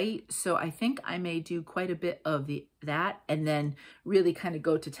than white. So I think I may do quite a bit of that and then really kind of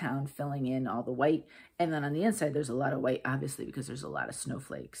go to town filling in all the white. And then on the inside, there's a lot of white, obviously, because there's a lot of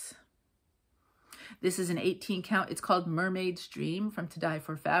snowflakes. This is an 18 count. It's called Mermaid's Dream from To Dye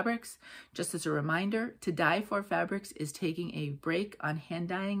For Fabrics. Just as a reminder, To Dye For Fabrics is taking a break on hand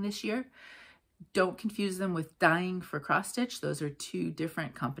dyeing this year. Don't confuse them with Dyeing for Cross Stitch. Those are two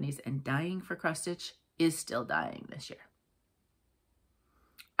different companies, and Dyeing for Cross Stitch is still dyeing this year.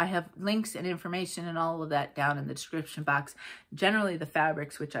 I have links and information and all of that down in the description box. Generally, the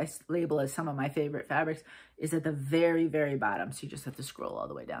fabrics, which I label as some of my favorite fabrics, is at the very, very bottom. So you just have to scroll all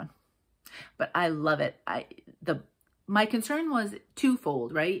the way down. But I love it. My concern was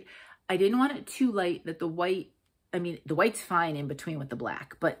twofold, right? I didn't want it too light that the white, I mean, the white's fine in between with the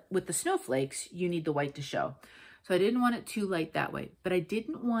black, but with the snowflakes, you need the white to show. So I didn't want it too light that way, but I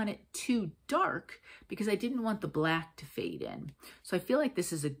didn't want it too dark because I didn't want the black to fade in. So I feel like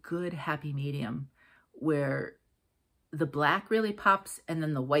this is a good happy medium where the black really pops and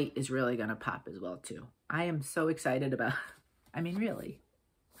then the white is really going to pop as well too. I am so excited about, I mean, really.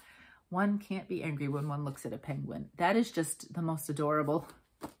 One can't be angry when one looks at a penguin. That is just the most adorable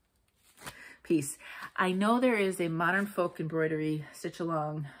piece. I know there is a Modern Folk Embroidery stitch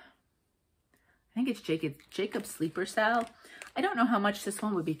along. I think it's Jacob's Sleeper style. I don't know how much this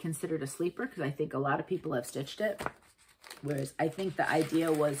one would be considered a sleeper because I think a lot of people have stitched it. Whereas I think the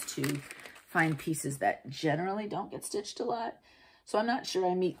idea was to find pieces that generally don't get stitched a lot. So I'm not sure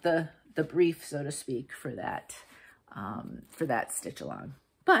I meet the brief, so to speak, for that stitch along.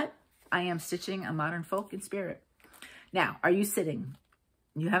 But I am stitching a Modern Folk in spirit. Now, are you sitting?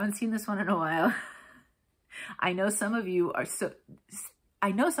 You haven't seen this one in a while. I know some of you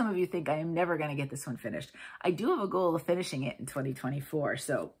think I am never going to get this one finished. I do have a goal of finishing it in 2024,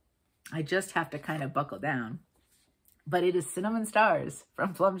 so I just have to kind of buckle down. But it is Cinnamon Stars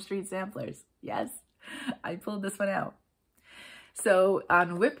from Plum Street Samplers. Yes, I pulled this one out. So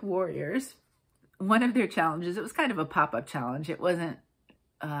on Whip Warriors, one of their challenges, it was kind of a pop-up challenge. It wasn't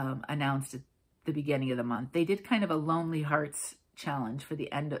announced at the beginning of the month. They did kind of a Lonely Hearts challenge for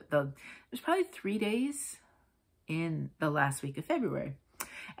the end of it was probably 3 days in the last week of February.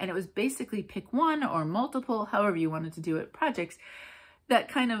 And it was basically pick one or multiple, however you wanted to do it, projects that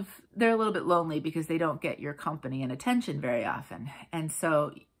kind of, they're a little bit lonely because they don't get your company and attention very often. And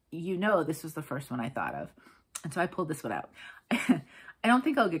so, you know, this was the first one I thought of. And so I pulled this one out. I don't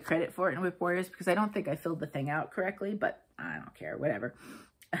think I'll get credit for it in Whip Warriors because I don't think I filled the thing out correctly, but I don't care, whatever.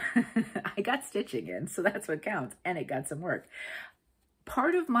 I got stitching in, so that's what counts, and it got some work.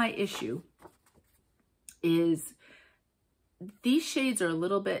 Part of my issue is these shades are a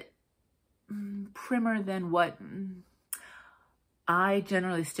little bit primmer than what I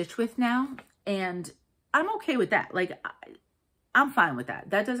generally stitch with now, and I'm okay with that. Like, I'm fine with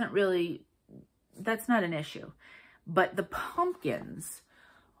that. That doesn't really, that's not an issue. But the pumpkins,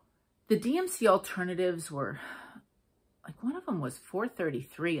 the DMC alternatives were, like one of them was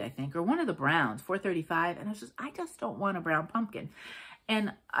 $4.33, I think, or one of the browns, $4.35. And I just don't want a brown pumpkin.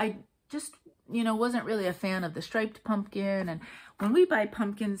 And I just, you know, wasn't really a fan of the striped pumpkin. And when we buy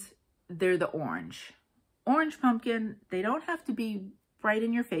pumpkins, they're the orange pumpkin. They don't have to be bright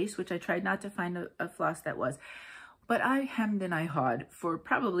in your face, which I tried not to find a floss that was, but I hemmed and I hawed for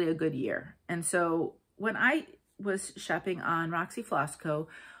probably a good year. And so when I was shopping on Roxy Floss Co.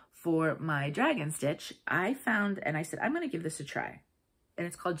 for my dragon stitch, I found, and I said, I'm going to give this a try. And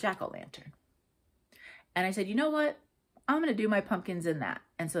it's called Jack-O-Lantern. And I said, you know what? I'm going to do my pumpkins in that.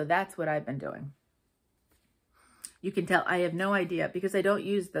 And so that's what I've been doing. You can tell I have no idea, because I don't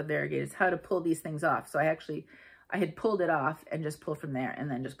use the variegators, how to pull these things off. So I had pulled it off and just pulled from there and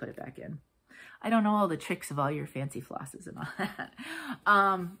then just put it back in. I don't know all the tricks of all your fancy flosses and all that.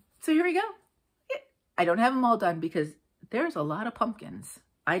 So here we go. I don't have them all done because there's a lot of pumpkins.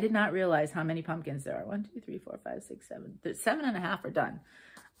 I did not realize how many pumpkins there are. 1, 2, 3, 4, 5, 6, 7. There's 7.5 are done.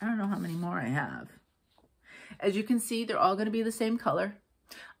 I don't know how many more I have. As you can see, they're all going to be the same color.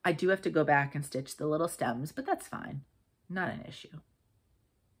 I do have to go back and stitch the little stems, but that's fine. Not an issue.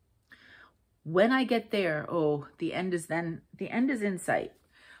 When I get there, oh, the end is in sight.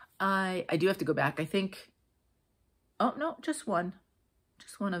 I do have to go back. I think, oh no, just one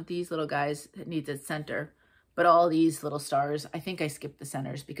of these little guys that needs its center, but all these little stars, I think I skipped the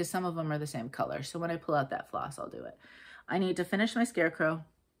centers because some of them are the same color. So when I pull out that floss, I'll do it. I need to finish my scarecrow.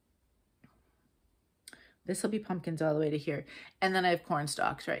 This will be pumpkins all the way to here. And then I have corn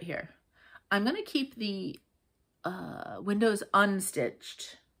stalks right here. I'm going to keep the windows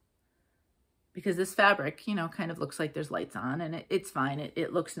unstitched because this fabric, you know, kind of looks like there's lights on, and it's fine.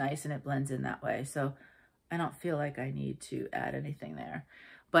 It looks nice and it blends in that way. So I don't feel like I need to add anything there.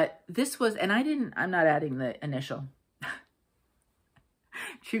 But this was, and I'm not adding the initial.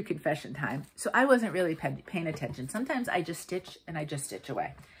 True confession time. So I wasn't really paying attention. Sometimes I just stitch and I just stitch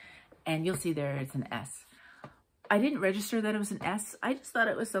away. And you'll see there it's an S. I didn't register that it was an S. I just thought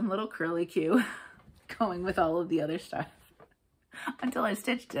it was some little curly Q going with all of the other stuff until I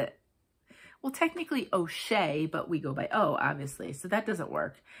stitched it. Well, technically O'Shea, but we go by O, obviously. So that doesn't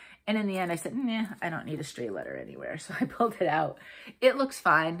work. And in the end, I said, nah, I don't need a stray letter anywhere. So I pulled it out. It looks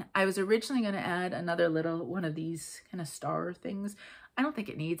fine. I was originally going to add another little one of these kind of star things. I don't think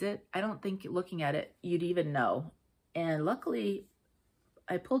it needs it. I don't think looking at it, you'd even know. And luckily,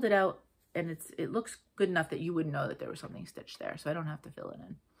 I pulled it out and it looks good enough that you wouldn't know that there was something stitched there. So I don't have to fill it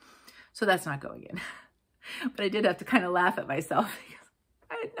in. So that's not going in. But I did have to kind of laugh at myself because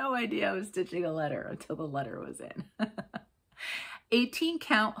I had no idea I was stitching a letter until the letter was in. 18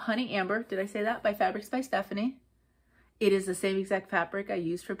 count Honey Amber. Did I say that? By Fabrics by Stephanie. It is the same exact fabric I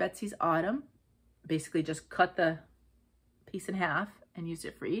used for Betsy's Autumn. Basically just cut the piece in half and used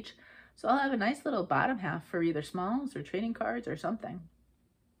it for each. So I'll have a nice little bottom half for either smalls or trading cards or something.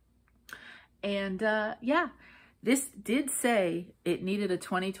 And yeah, this did say it needed a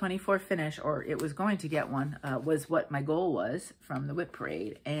 2024 finish, or it was going to get one, was what my goal was from the Whip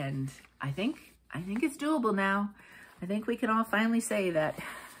Parade. And I think it's doable now. I think we can all finally say that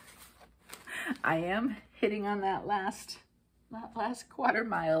I am hitting on that last quarter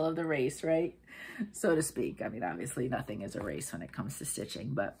mile of the race, right? So to speak. I mean, obviously nothing is a race when it comes to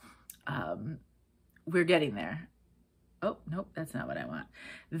stitching, but we're getting there. Oh, nope, that's not what I want.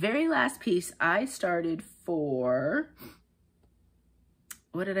 The very last piece I started for,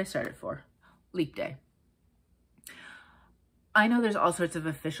 what did I start it for? Leap Day. I know there's all sorts of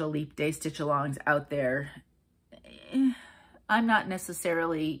official Leap Day stitch-alongs out there. I'm not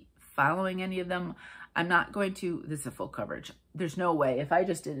necessarily following any of them. I'm not going to, this is a full coverage. There's no way. If I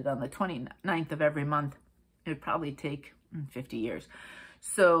just did it on the 29th of every month, it would probably take 50 years.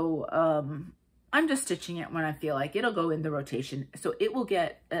 So I'm just stitching it when I feel like it'll go in the rotation. So it will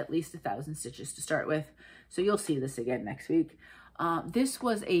get at least 1,000 stitches to start with. So you'll see this again next week. This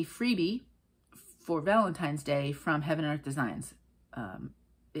was a freebie for Valentine's Day from Heaven and Earth Designs.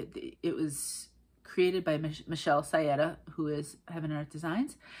 It was created by Michelle Sayeda, who is Heaven and Earth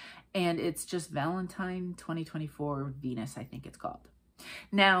Designs. And it's just Valentine 2024 Venus, I think it's called.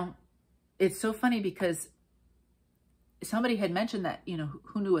 Now, it's so funny because somebody had mentioned that, you know,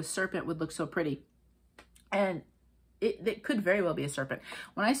 who knew a serpent would look so pretty? And it could very well be a serpent.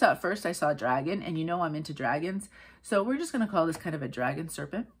 When I saw it first, I saw a dragon, and you know I'm into dragons. So we're just going to call this kind of a dragon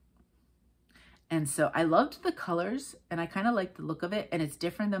serpent. And so I loved the colors, and I kind of like the look of it, and it's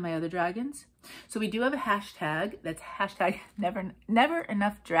different than my other dragons. So we do have a hashtag, that's hashtag never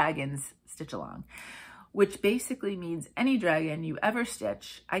enough dragons stitch along, which basically means any dragon you ever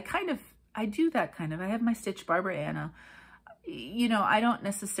stitch. I do that kind of. I have my stitch Barbara Anna. You know, I don't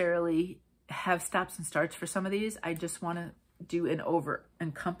necessarily have stops and starts for some of these. I just want to do an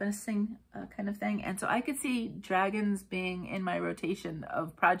over-encompassing kind of thing. And so I could see dragons being in my rotation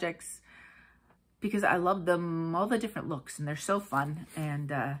of projects because I love them, all the different looks, and they're so fun.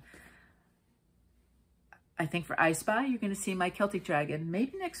 And I think for I Spy, you're going to see my Celtic Dragon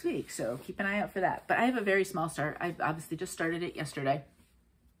maybe next week, so keep an eye out for that. But I have a very small start. I obviously just started it yesterday.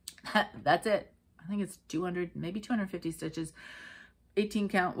 That's it. I think it's 200, maybe 250 stitches, 18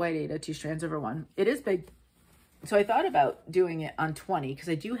 count white Aida, 2 strands over 1. It is big. So I thought about doing it on 20 because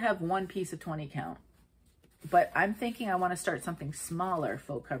I do have one piece of 20 count. But I'm thinking I want to start something smaller,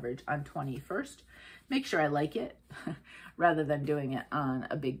 full coverage, on 20 first. Make sure I like it rather than doing it on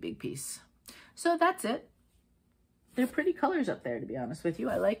a big piece. So that's it. They're pretty colors up there, to be honest with you.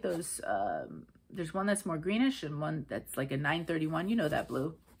 I like those. There's one that's more greenish and one that's like a 931. You know that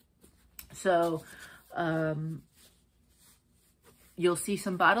blue. So you'll see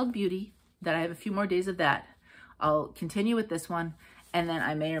some Bottled Beauty that I have a few more days of that. I'll continue with this one, and then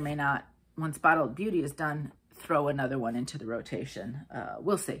I may or may not, once Bottled Beauty is done, throw another one into the rotation.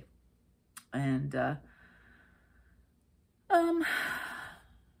 We'll see. And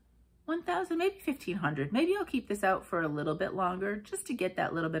 1,000, maybe 1,500. Maybe I'll keep this out for a little bit longer just to get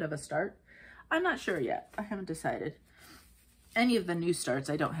that little bit of a start. I'm not sure yet. I haven't decided. Any of the new starts,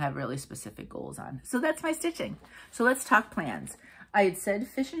 I don't have really specific goals on. So that's my stitching. So let's talk plans. I had said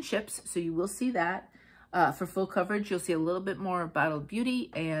fish and chips, so you will see that. For full coverage, you'll see a little bit more Bottled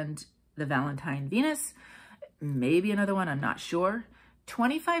Beauty and the Valentine Venus. Maybe another one, I'm not sure.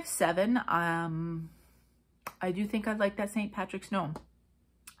 25/7, I do think I'd like that St. Patrick's Gnome.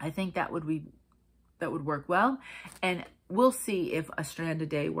 I think that would work well. And we'll see if a strand a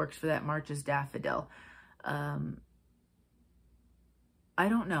day works for that March's Daffodil. I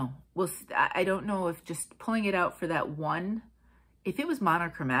don't know. I don't know if just pulling it out for that one, if it was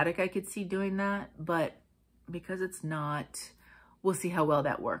monochromatic, I could see doing that, but because it's not, we'll see how well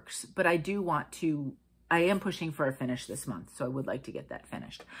that works. But I do want to, I am pushing for a finish this month, so I would like to get that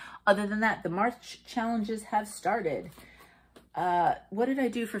finished. Other than that, the March challenges have started. What did I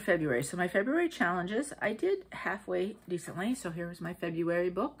do for February? So my February challenges, I did halfway decently. So here's my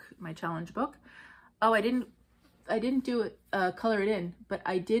February book, my challenge book. Oh, I didn't do it, color it in, but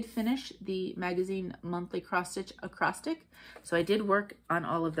I did finish the magazine monthly cross stitch acrostic. So I did work on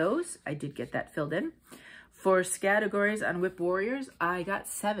all of those. I did get that filled in. For categories on Whip Warriors, I got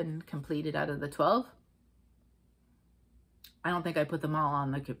 7 completed out of the 12. I don't think I put them all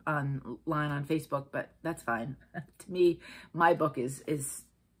on the online on Facebook, but that's fine. To me, my book is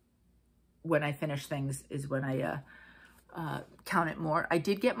when I finish things is when I count it more. I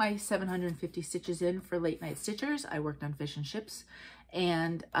did get my 750 stitches in for Late Night Stitchers. I worked on Fish and Chips,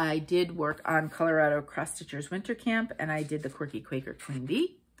 and I did work on Colorado Cross Stitchers Winter Camp, and I did the Quirky Quaker Queen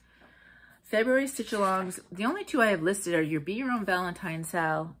Bee. February stitch-alongs, the only 2 I have listed are your Be Your Own Valentine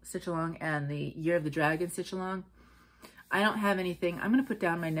Sal stitch-along and the Year of the Dragon stitch-along. I don't have anything. I'm going to put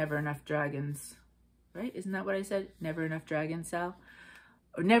down my Never Enough Dragons, right? Isn't that what I said? Never Enough Dragons, Sal?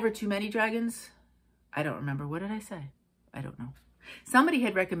 Or Never Too Many Dragons? I don't remember. What did I say? I don't know. Somebody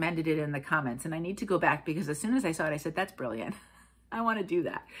had recommended it in the comments, and I need to go back because as soon as I saw it, I said, that's brilliant. I want to do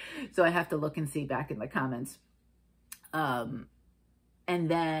that. So I have to look and see back in the comments. And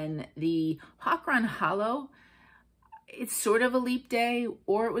then the Hawk Run Hollow, it's sort of a leap day,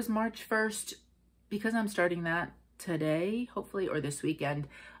 or it was March 1st. Because I'm starting that today, hopefully, or this weekend,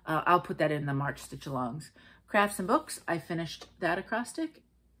 I'll put that in the March stitch-alongs. Crafts and Books, I finished that acrostic,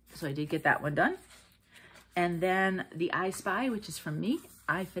 so I did get that one done. And then the I Spy, which is from me,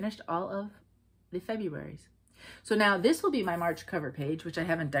 I finished all of the Februaries. So now this will be my March cover page, which I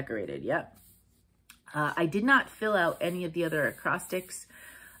haven't decorated yet. I did not fill out any of the other acrostics.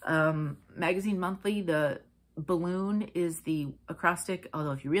 Magazine Monthly, the balloon is the acrostic,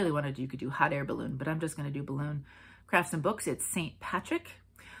 although if you really wanted to, you could do hot air balloon, but I'm just going to do balloon. Crafts and Books, it's St. Patrick.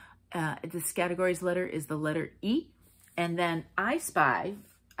 This category's letter is the letter E. And then I Spy,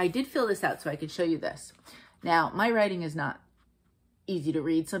 I did fill this out so I could show you this. Now, my writing is not easy to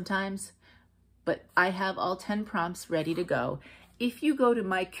read sometimes, but I have all 10 prompts ready to go. If you go to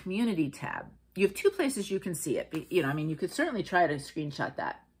my community tab, you have 2 places you can see it. You know, I mean, you could certainly try to screenshot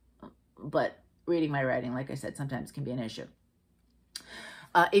that, but reading my writing, like I said, sometimes can be an issue.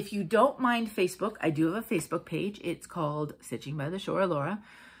 If you don't mind Facebook, I do have a Facebook page. It's called Stitching by the Shore, Laura.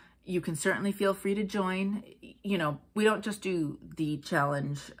 You can certainly feel free to join. You know, we don't just do the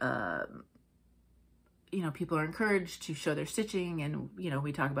challenge. You know, people are encouraged to show their stitching, and, you know,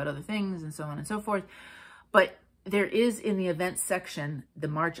 we talk about other things and so on and so forth. But there is, in the events section, the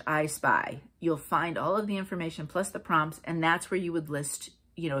March I Spy. You'll find all of the information plus the prompts, and that's where you would list,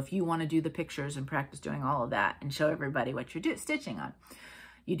 you know, if you want to do the pictures and practice doing all of that and show everybody what you're stitching on.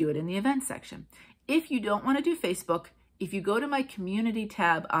 You do it in the events section. If you don't want to do Facebook, if you go to my community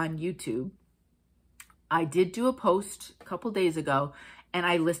tab on YouTube, I did do a post a couple days ago and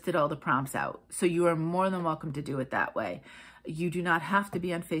I listed all the prompts out. So you are more than welcome to do it that way. You do not have to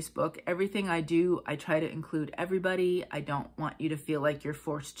be on Facebook. Everything I do, I try to include everybody. I don't want you to feel like you're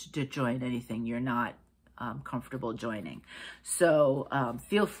forced to join anything you're not comfortable joining. So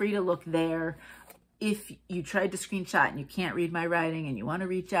feel free to look there. If you tried to screenshot and you can't read my writing and you want to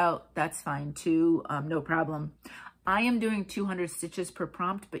reach out, that's fine too. No problem. I am doing 200 stitches per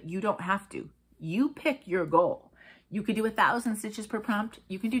prompt, but you don't have to. You pick your goal. You could do 1,000 stitches per prompt.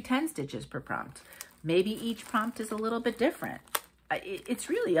 You can do 10 stitches per prompt. Maybe each prompt is a little bit different. It's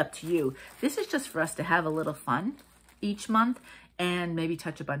really up to you. This is just for us to have a little fun each month and maybe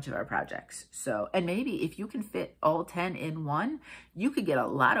touch a bunch of our projects. So, and maybe if you can fit all 10 in one, you could get a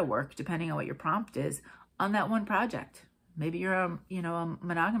lot of work depending on what your prompt is on that one project. Maybe you're a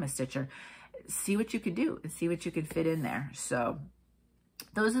monogamous stitcher. See what you can do and see what you can fit in there. So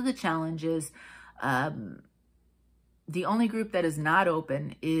those are the challenges. The only group that is not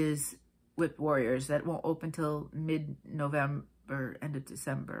open is Whip Warriors. That won't open till mid-November, end of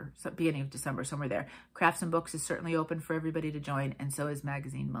December, so beginning of December, somewhere there. Crafts and Books is certainly open for everybody to join, and so is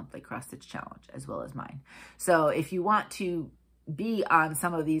Magazine Monthly Cross Stitch Challenge, as well as mine. So if you want to be on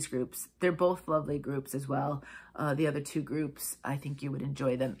some of these groups, they're both lovely groups as well. The other two groups, I think you would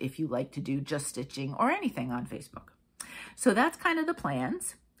enjoy them if you like to do just stitching or anything on Facebook. So that's kind of the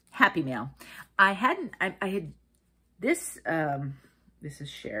plans. Happy Mail. I had this, this is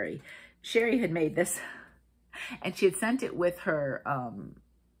Sherry. Sherry had made this and she had sent it with her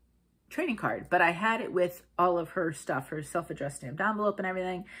trading card, but I had it with all of her stuff, her self-addressed stamped envelope and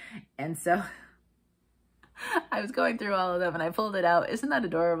everything. And so I was going through all of them and I pulled it out. Isn't that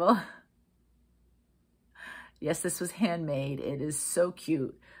adorable? Yes, this was handmade. It is so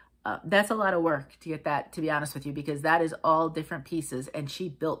cute. That's a lot of work to get that, to be honest with you, because that is all different pieces and she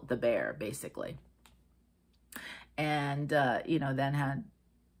built the bear basically. And, you know, then had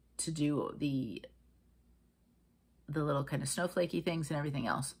to do the little kind of snowflakey things and everything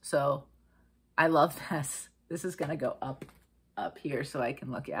else. So I love this. This is going to go up here so I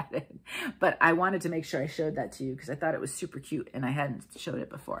can look at it. But I wanted to make sure I showed that to you because I thought it was super cute and I hadn't showed it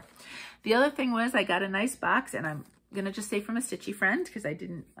before. The other thing was I got a nice box, and I'm going to just say from a stitchy friend because I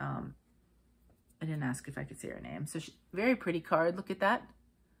didn't ask if I could say her name. So very pretty card. Look at that.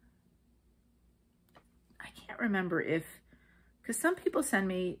 I can't remember if, because some people send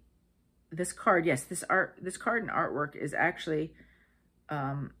me this card. Yes, this card and artwork is actually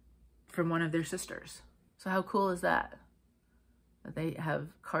from one of their sisters. So how cool is that? That they have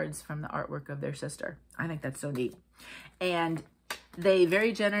cards from the artwork of their sister. I think that's so neat. And they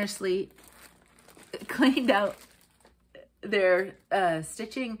very generously cleaned out their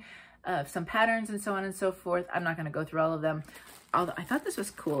stitching, some patterns and so on and so forth. I'm not going to go through all of them. Although I thought this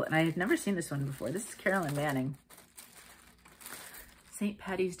was cool, and I had never seen this one before. This is Carolyn Manning. St.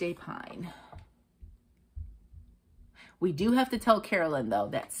 Patty's Day Pine. We do have to tell Carolyn, though,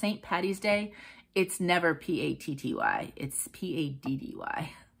 that St. Patty's Day, it's never P-A-T-T-Y. It's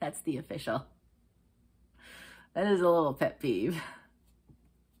P-A-D-D-Y. That's the official. That is a little pet peeve.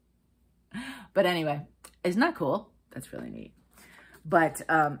 But anyway, isn't that cool? That's really neat. But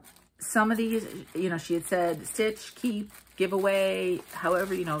some of these, you know, she had said stitch, keep, give away,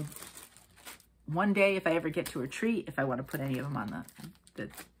 however, you know, one day if I ever get to a treat, if I want to put any of them on the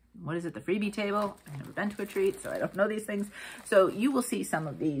what is it, the freebie table. I've never been to a treat, so I don't know these things. So you will see some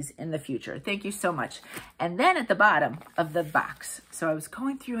of these in the future. Thank you so much. And then at the bottom of the box, so I was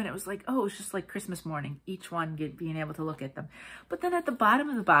going through and it was like, oh, it's just like Christmas morning, each one being able to look at them. But then at the bottom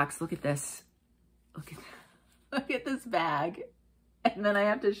of the box, look at this. Look at this bag. And then I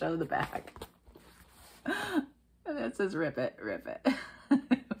have to show the bag. And it says, rip it, rip it.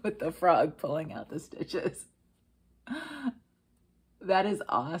 With the frog pulling out the stitches. That is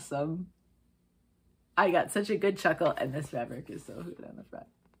awesome. I got such a good chuckle, and this fabric is so good on the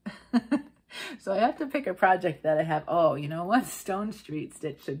front. So I have to pick a project that I have. Oh, you know what? Stone Street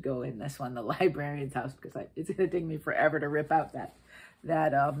stitch should go in this one, the librarian's house, because it's going to take me forever to rip out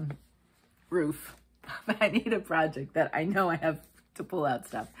that roof. But I need a project that I know I have to pull out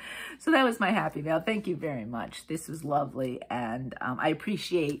stuff. So that was my happy mail. Thank you very much. This was lovely, and I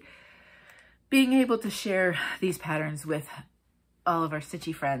appreciate being able to share these patterns with all of our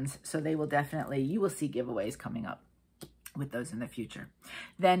stitchy friends. So they will definitely, you will see giveaways coming up with those in the future.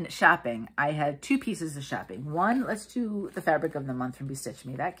 Then shopping. I had two pieces of shopping. One, let's do the fabric of the month from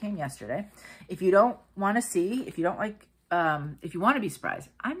Bestitchme. That came yesterday. If you don't want to see, if you don't like, if you want to be surprised,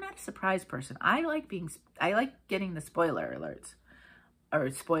 I'm not a surprise person. I like getting the spoiler alerts or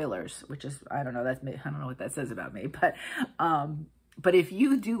spoilers, which is, I don't know what that says about me, but But if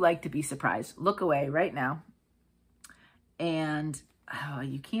you do like to be surprised, look away right now. And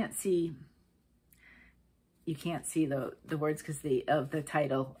you can't see the words because of the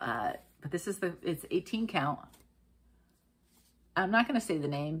title. But this is it's 18 count. I'm not going to say the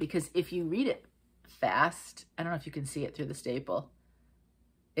name because if you read it fast, I don't know if you can see it through the staple,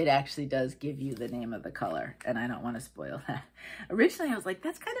 it actually does give you the name of the color, and I don't want to spoil that. Originally, I was like,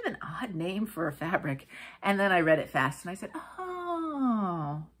 that's kind of an odd name for a fabric, and then I read it fast, and I said,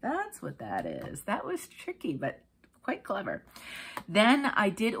 oh, that's what that is. That was tricky, but quite clever. Then I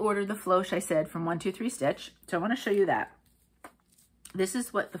did order the floche, I said, from 123 Stitch, so I want to show you that. This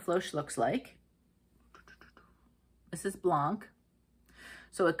is what the floche looks like. This is Blanc.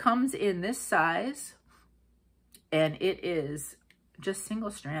 So it comes in this size, and it is just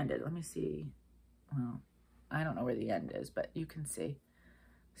single-stranded. Let me see. Well, I don't know where the end is, but you can see.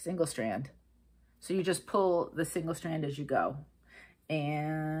 Single strand. So you just pull the single strand as you go.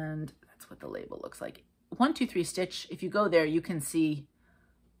 And that's what the label looks like. 123 Stitch, if you go there, you can see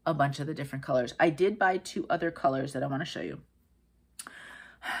a bunch of the different colors. I did buy 2 other colors that I want to show you.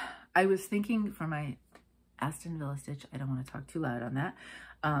 I was thinking for my Aston Villa Stitch, I don't want to talk too loud on that.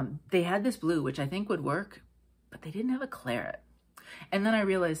 They had this blue, which I think would work, but they didn't have a claret. And then I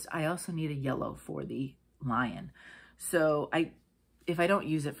realized I also need a yellow for the lion. So if I don't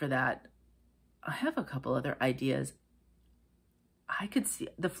use it for that, I have a couple other ideas. I could see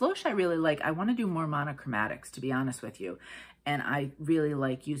the floche I really like. I want to do more monochromatics, to be honest with you. And I really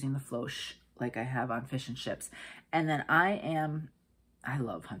like using the floche like I have on Fish and Chips. And then I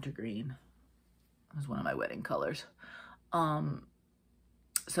love Hunter Green. It was one of my wedding colors.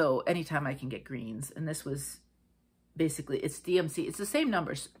 So anytime I can get greens, and this was basically, it's DMC. It's the same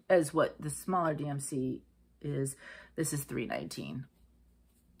numbers as what the smaller DMC is. This is 319,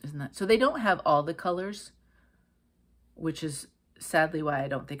 isn't that? So they don't have all the colors, which is sadly why I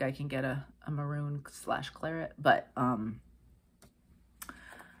don't think I can get a maroon / claret, but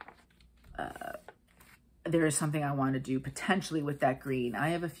there is something I want to do potentially with that green. I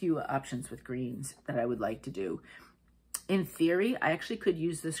have a few options with greens that I would like to do. In theory, I actually could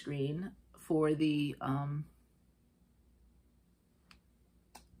use this green for the,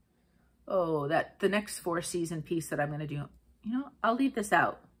 the next 4 season piece that I'm going to do. You know, I'll leave this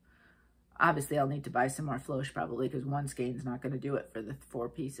out. Obviously, I'll need to buy some more floche probably because one skein's not going to do it for the 4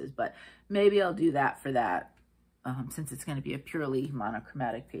 pieces, but maybe I'll do that for that since it's going to be a purely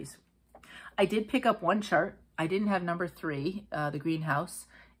monochromatic piece. I did pick up 1 chart. I didn't have number 3, the greenhouse,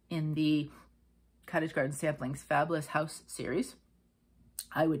 in the Cottage Garden Samplings Fabulous House series.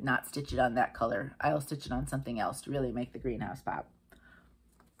 I would not stitch it on that color. I'll stitch it on something else to really make the greenhouse pop.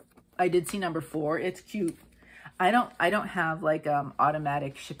 I did see number 4. It's cute. I don't have like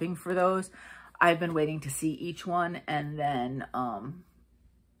automatic shipping for those. I've been waiting to see each one, and then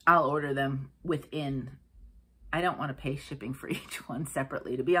I'll order them within. I don't want to pay shipping for each one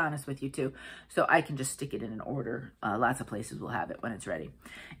separately, to be honest with you too. So I can just stick it in an order. Lots of places will have it when it's ready.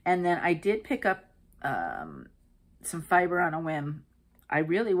 And then I did pick up some fiber on a whim. I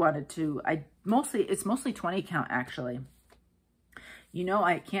really wanted to, it's mostly 20 count actually. You know,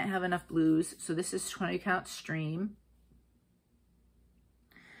 I can't have enough blues. So this is 20 count stream.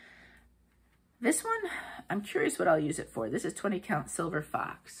 This one, I'm curious what I'll use it for. This is 20 count silver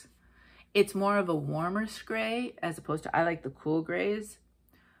fox. It's more of a warmer gray as opposed to, I like the cool grays.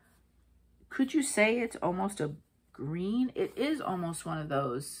 Could you say it's almost a green? It is almost one of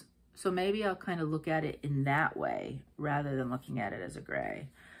those. So maybe I'll kind of look at it in that way rather than looking at it as a gray.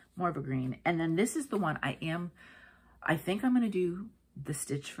 More of a green. And then this is the one I think I'm going to do the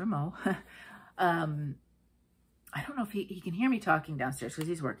stitch for Mo. I don't know if he can hear me talking downstairs because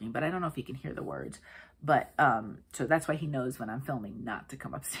he's working, but I don't know if he can hear the words. But, so that's why he knows when I'm filming not to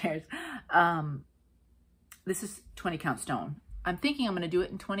come upstairs. This is 20 count stone. I'm thinking I'm going to do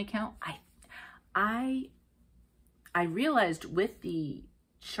it in 20 count. I realized with the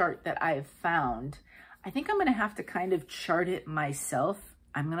chart that I have found, I think I'm going to have to kind of chart it myself.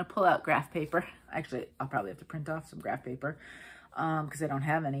 I'm going to pull out graph paper. Actually, I'll probably have to print off some graph paper because I don't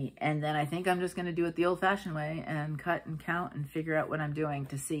have any. And then I think I'm just going to do it the old-fashioned way and cut and count and figure out what I'm doing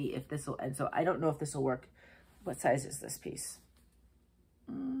to see if this will, and so I don't know if this will work. What size is this piece?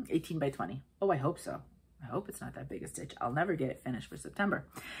 18 by 20. Oh, I hope so. I hope it's not that big a stitch. I'll never get it finished for September.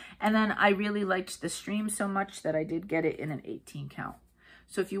 And then I really liked the stream so much that I did get it in an 18 count.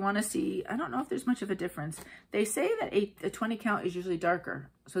 So if you want to see, I don't know if there's much of a difference. They say that a 20 count is usually darker.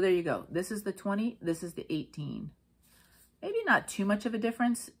 So there you go. This is the 20, this is the 18. Maybe not too much of a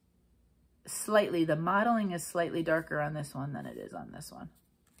difference. Slightly, the modeling is slightly darker on this one than it is on this one.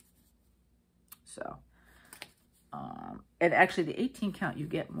 So And actually the 18 count, you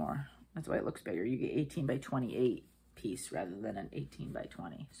get more. That's why it looks bigger. You get 18 by 28 piece rather than an 18 by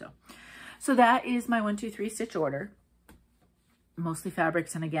 20. So that is my 1, 2, 3 stitch order. Mostly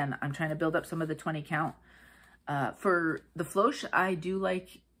fabrics. And again, I'm trying to build up some of the 20 count. For the floche, I do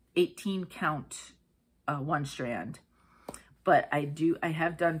like 18 count one strand, but I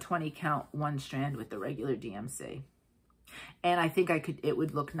have done 20 count one strand with the regular DMC. And I think it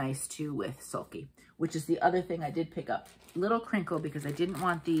would look nice too with sulky, which is the other thing I did pick up. Little crinkle because I didn't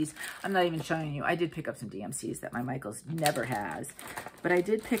want these. I'm not even showing you. I did pick up some DMCs that my Michaels never has, but I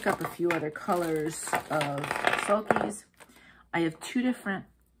did pick up a few other colors of sulkies. I have 2 different,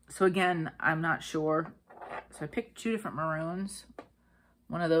 so again, I'm not sure. So I picked 2 different maroons.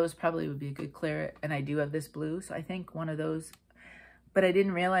 One of those probably would be a good claret, and I do have this blue, so I think one of those, but I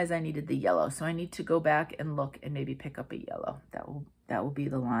didn't realize I needed the yellow, so I need to go back and look and maybe pick up a yellow. That will be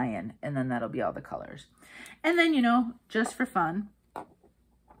the lion, and then that'll be all the colors. And then, you know, just for fun,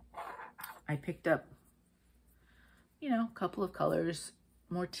 I picked up, you know, a couple of colors,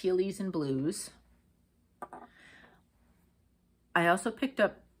 more tealies and blues. I also picked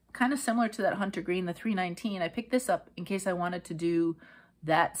up, kind of similar to that Hunter Green, the 319. I picked this up in case I wanted to do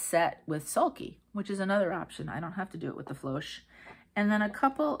that set with sulky, which is another option. I don't have to do it with the floche. And then a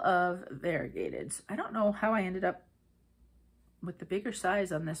couple of variegateds. I don't know how I ended up with the bigger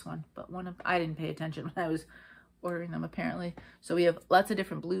size on this one, but I didn't pay attention when I was ordering them apparently. So we have lots of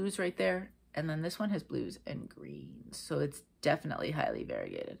different blues right there. And then this one has blues and greens. So it's definitely highly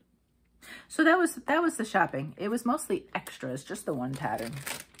variegated. So that was the shopping. It was mostly extras, just the one pattern.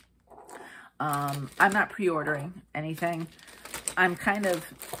 I'm not pre-ordering anything. I'm kind of,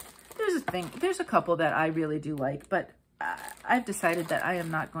 there's a couple that I really do like, but I've decided that I am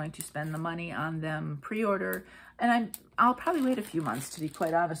not going to spend the money on them pre-order, and I'll probably wait a few months, to be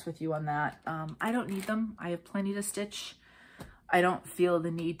quite honest with you on that. I don't need them. I have plenty to stitch. I don't feel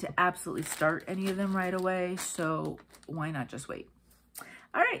the need to absolutely start any of them right away, so why not just wait?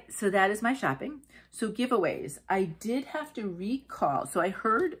 All right, so that is my shopping. So giveaways, I did have to recall. So I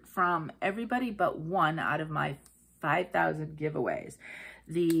heard from everybody but one out of my 5,000 giveaways.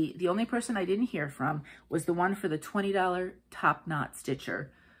 The only person I didn't hear from was the one for the $20 Top Knot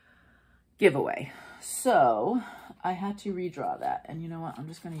Stitcher giveaway. So I had to redraw that. And you know what? I'm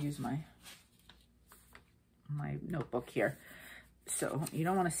just going to use my notebook here. So you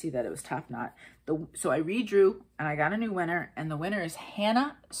don't want to see that it was top knot. So I redrew and I got a new winner, and the winner is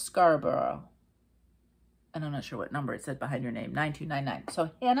Hannah Scarborough. And I'm not sure what number it said behind your name, 9299.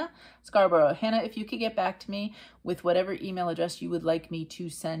 So Hannah Scarborough. Hannah, if you could get back to me with whatever email address you would like me to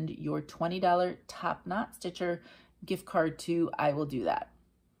send your $20 Top Knot Stitcher gift card to, I will do that.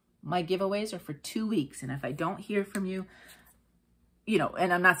 My giveaways are for 2 weeks, and if I don't hear from you, you know,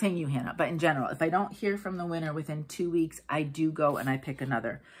 and I'm not saying you, Hannah, but in general, if I don't hear from the winner within 2 weeks, I do go and I pick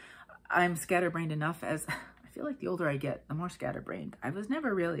another. I'm scatterbrained enough, as I feel like the older I get, the more scatterbrained. I was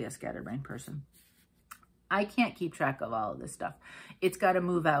never really a scatterbrained person. I can't keep track of all of this stuff. It's got to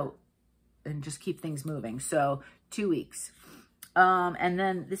move out and just keep things moving. So 2 weeks. And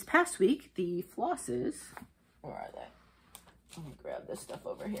then this past week, the flosses, where are they? Let me grab this stuff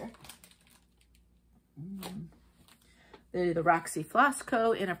over here. They're the Roxy Floss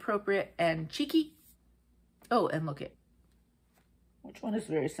Co. Inappropriate and Cheeky. Oh, and look at, which one is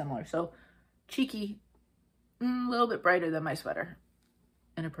very similar? So Cheeky, a little bit brighter than my sweater.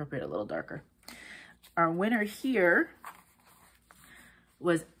 Inappropriate, a little darker. Our winner here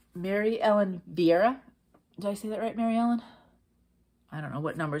was Mary Ellen Vieira. Did I say that right, Mary Ellen? I don't know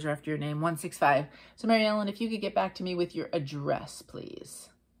what numbers are after your name, 165. So Mary Ellen, if you could get back to me with your address, please,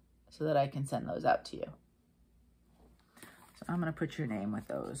 so that I can send those out to you. So I'm going to put your name with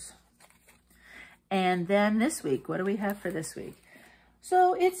those. And then this week, what do we have for this week?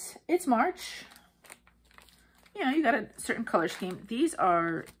 So it's March. You know, you got a certain color scheme. These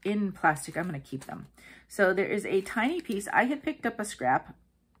are in plastic. I'm going to keep them. So there is a tiny piece. I had picked up a scrap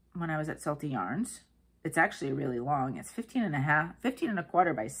when I was at Salty Yarns. It's actually really long. It's 15 and a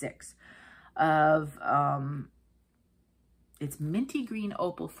quarter by 6 of, it's minty green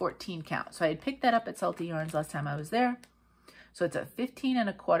opal 14 count. So I had picked that up at Salty Yarns last time I was there. So it's a 15 and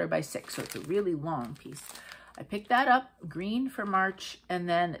a quarter by 6. So it's a really long piece. I picked that up, green for March. And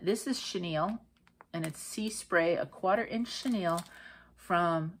then this is chenille. And it's Sea Spray, a 1/4 inch chenille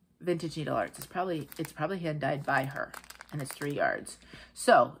from Vintage Needle Arts. It's probably hand dyed by her, and it's 3 yards.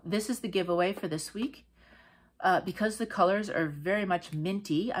 So this is the giveaway for this week. Because the colors are very much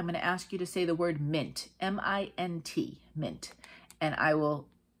minty, I'm going to ask you to say the word mint, M-I-N-T, mint, and I will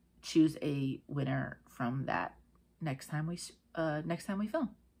choose a winner from that next time we film.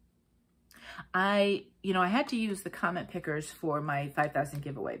 You know, I had to use the comment pickers for my 5,000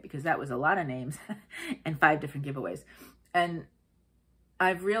 giveaway because that was a lot of names and 5 different giveaways. And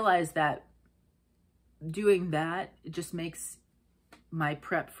I've realized that doing that, it just makes my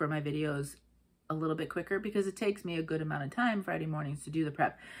prep for my videos a little bit quicker because it takes me a good amount of time Friday mornings to do the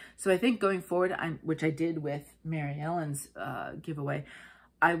prep. So I think going forward, which I did with Mary Ellen's giveaway,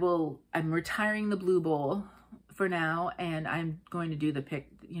 I'm retiring the blue bowl for now, and I'm going to do the pick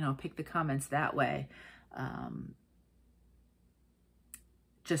the comments that way,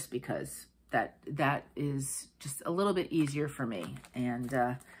 just because that is just a little bit easier for me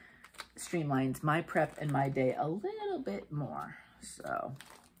and streamlines my prep and my day a little bit more. So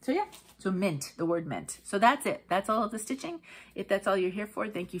yeah, so mint, the word mint. So that's it. That's all of the stitching. If that's all you're here for,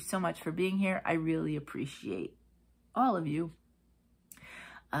 thank you so much for being here. I really appreciate all of you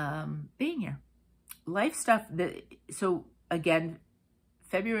being here. Life stuff. So again,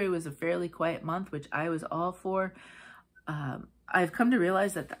 February was a fairly quiet month, which I was all for. I've come to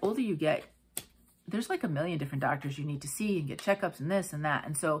realize that the older you get, there's like a million different doctors you need to see and get checkups and this and that.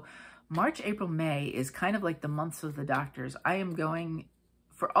 And so March, April, May is kind of like the months of the doctors. I am going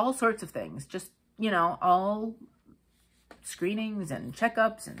for all sorts of things, just, you know, all screenings and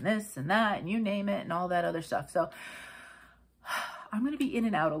checkups and this and that, and you name it, and all that other stuff. So I'm going to be in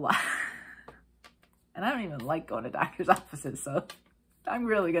and out a lot. And I don't even like going to doctor's offices, so I'm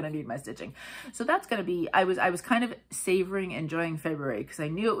really going to need my stitching. So that's going to be, I was kind of savoring, enjoying February because I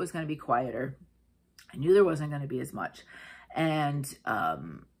knew it was going to be quieter. I knew there wasn't going to be as much. And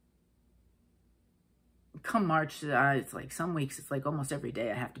come March, it's like some weeks, it's like almost every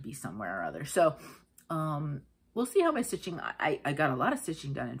day I have to be somewhere or other. So we'll see how my stitching, I got a lot of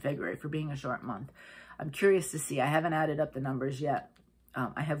stitching done in February for being a short month. I'm curious to see. I haven't added up the numbers yet.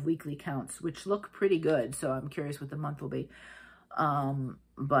 I have weekly counts, which look pretty good. So I'm curious what the month will be.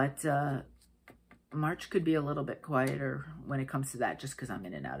 But March could be a little bit quieter when it comes to that, just because I'm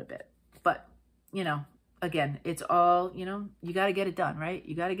in and out a bit. But, you know, again, it's all, you know, you got to get it done, right?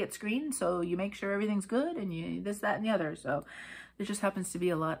 You got to get screened, so you make sure everything's good, and you this, that, and the other. So there just happens to be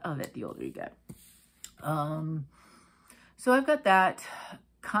a lot of it the older you get. So I've got that.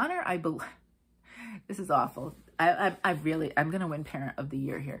 Connor, I believe, this is awful. I'm going to win Parent of the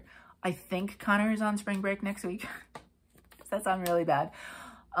Year here. I think Connor is on spring break next week. Does that sound really bad?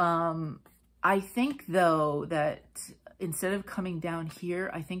 I think, though, that instead of coming down here,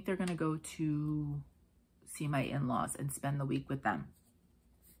 I think they're going to go to see my in-laws and spend the week with them.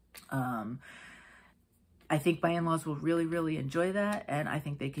 I think my in-laws will really, really enjoy that, and I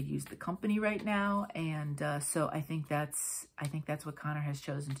think they could use the company right now. And so I think that's what Connor has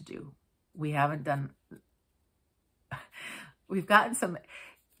chosen to do. We haven't done. We've gotten some.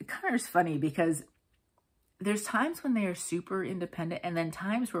 Connor's funny because there's times when they are super independent, and then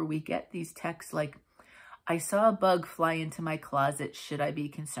times where we get these texts like, "I saw a bug fly into my closet. Should I be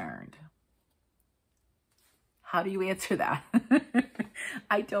concerned?" How do you answer that?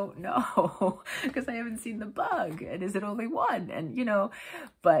 I don't know, because I haven't seen the bug, and is it only one? And, you know,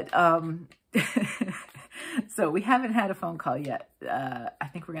 but, so we haven't had a phone call yet. I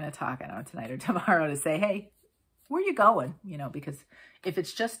think we're going to talk, I don't know, tonight or tomorrow to say, hey, where are you going? You know, because if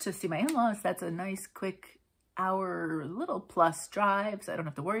it's just to see my in-laws, that's a nice, quick hour, little plus drive, so I don't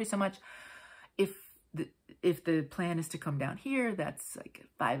have to worry so much. If the plan is to come down here, that's like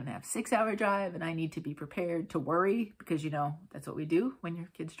a 5.5, 6 hour drive, and I need to be prepared to worry because, you know, that's what we do when your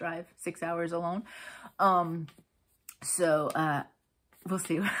kids drive 6 hours alone. So we'll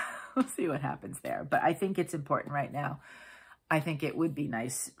see. We'll see what happens there. But I think it's important right now. I think it would be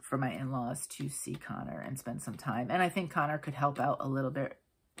nice for my in-laws to see Connor and spend some time. And I think Connor could help out a little bit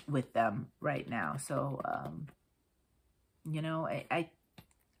with them right now. So, you know,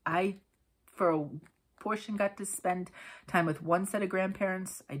 I for a portion got to spend time with one set of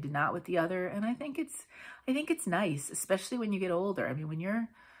grandparents. I did not with the other. And I think it's nice, especially when you get older. I mean, when you're,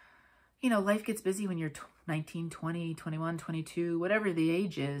 you know, life gets busy when you're 19, 20, 21, 22, whatever the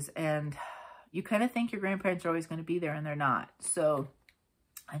age is. And you kind of think your grandparents are always going to be there, and they're not. So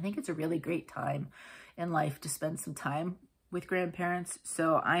I think it's a really great time in life to spend some time with grandparents.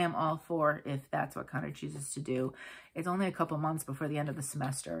 So I am all for if that's what Connor chooses to do. It's only a couple months before the end of the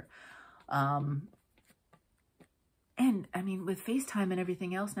semester. And I mean, with FaceTime and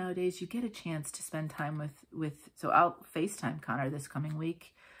everything else nowadays, you get a chance to spend time with so I'll FaceTime Connor this coming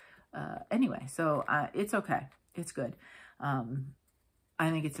week. Anyway, so it's okay. It's good. I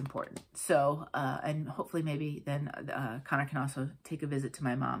think it's important. So, and hopefully maybe then Connor can also take a visit to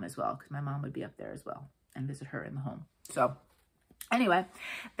my mom as well, because my mom would be up there as well, and visit her in the home. So Anyway,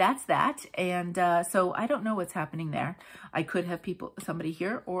 that's that. And so I don't know what's happening there. I could have somebody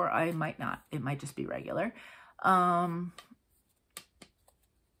here, or I might not. It might just be regular. Not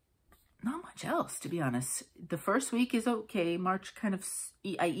much else, to be honest. The first week is okay. March kind of,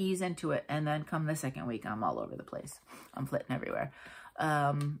 I ease into it. And then come the second week, I'm all over the place. I'm flitting everywhere.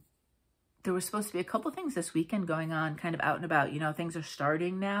 There was supposed to be a couple things this weekend going on, kind of out and about. You know, things are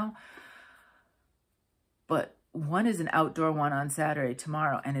starting now. But one is an outdoor one on Saturday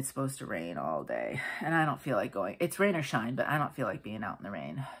tomorrow, and it's supposed to rain all day. And I don't feel like going. It's rain or shine, but I don't feel like being out in the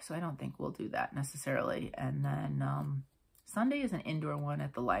rain. So I don't think we'll do that necessarily. And then Sunday is an indoor one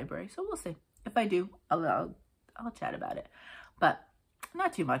at the library. So we'll see. If I do, I'll chat about it. But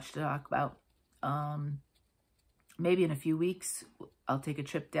not too much to talk about. Maybe in a few weeks, I'll take a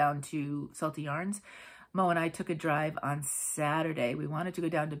trip down to Salty Yarns. Mo and I took a drive on Saturday. We wanted to go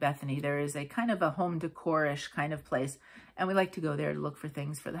down to Bethany. There is a kind of a home decor-ish kind of place, and we like to go there to look for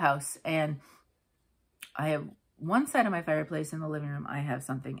things for the house. And I have one side of my fireplace in the living room, I have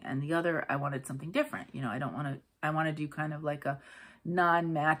something, and the other, I wanted something different. You know, I want to do kind of like a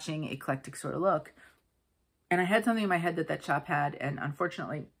non-matching, eclectic sort of look. And I had something in my head that shop had, and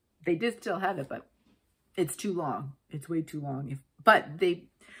unfortunately, they did still have it, but it's too long. It's way too long. But they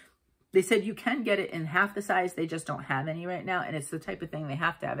said you can get it in half the size. They just don't have any right now. And it's the type of thing they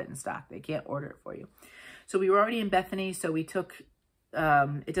have to have it in stock. They can't order it for you. So we were already in Bethany. So we took,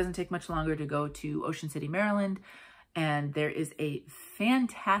 it doesn't take much longer to go to Ocean City, Maryland. And there is a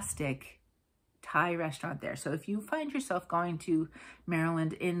fantastic Thai restaurant there. So if you find yourself going to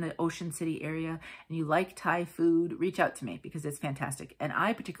Maryland in the Ocean City area and you like Thai food, reach out to me because it's fantastic. And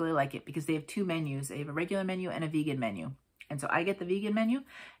I particularly like it because they have two menus. They have a regular menu and a vegan menu. And so I get the vegan menu.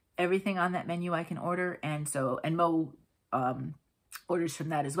 Everything on that menu I can order. And Mo orders from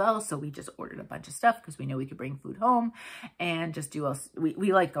that as well. So we just ordered a bunch of stuff because we know we could bring food home and just do else.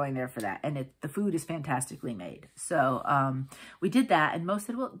 We like going there for that. And the food is fantastically made. So we did that. And Mo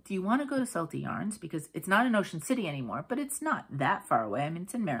said, well, do you want to go to Salty Yarns? Because it's not in Ocean City anymore, but it's not that far away. I mean,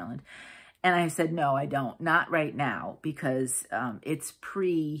 it's in Maryland. And I said, no, I don't. Not right now because it's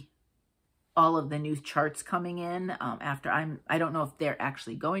pre all of the new charts coming in after I don't know if they're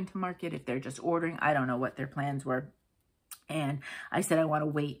actually going to market, if they're just ordering. I don't know what their plans were. And I said, I want to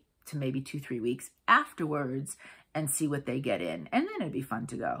wait to maybe 2-3 weeks afterwards and see what they get in. And then it'd be fun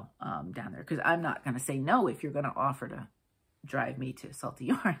to go down there because I'm not going to say no if you're going to offer to drive me to Salty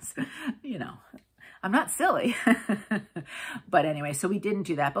Yarns. You know, I'm not silly. But anyway, so we didn't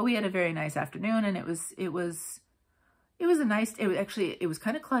do that, but we had a very nice afternoon, and it was a nice, it was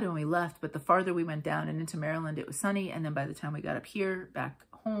kind of cloudy when we left, but the farther we went down and into Maryland, it was sunny. And then by the time we got up here, back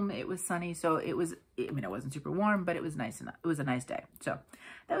home, it was sunny. So it was, I mean, it wasn't super warm, but it was nice. And it was a nice day. So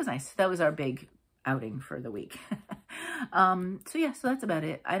that was nice. That was our big outing for the week. So yeah, so that's about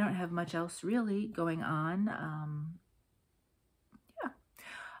it. I don't have much else really going on. Yeah.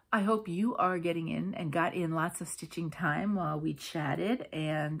 I hope you are getting in and got in lots of stitching time while we chatted.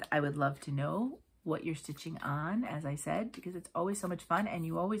 And I would love to know what you're stitching on, as I said, because it's always so much fun and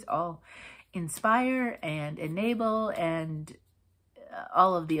you always all inspire and enable and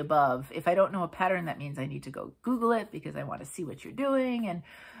all of the above. If I don't know a pattern, that means I need to go Google it because I want to see what you're doing,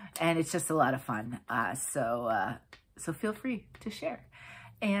 and it's just a lot of fun. So feel free to share.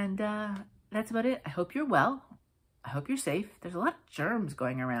 And that's about it. I hope you're well. I hope you're safe. There's a lot of germs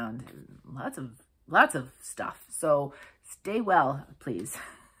going around, lots of stuff. So stay well, please.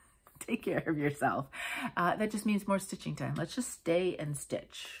 Take care of yourself. That just means more stitching time. Let's just stay and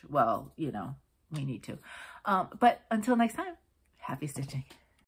stitch. Well, you know, we need to. But until next time, happy stitching.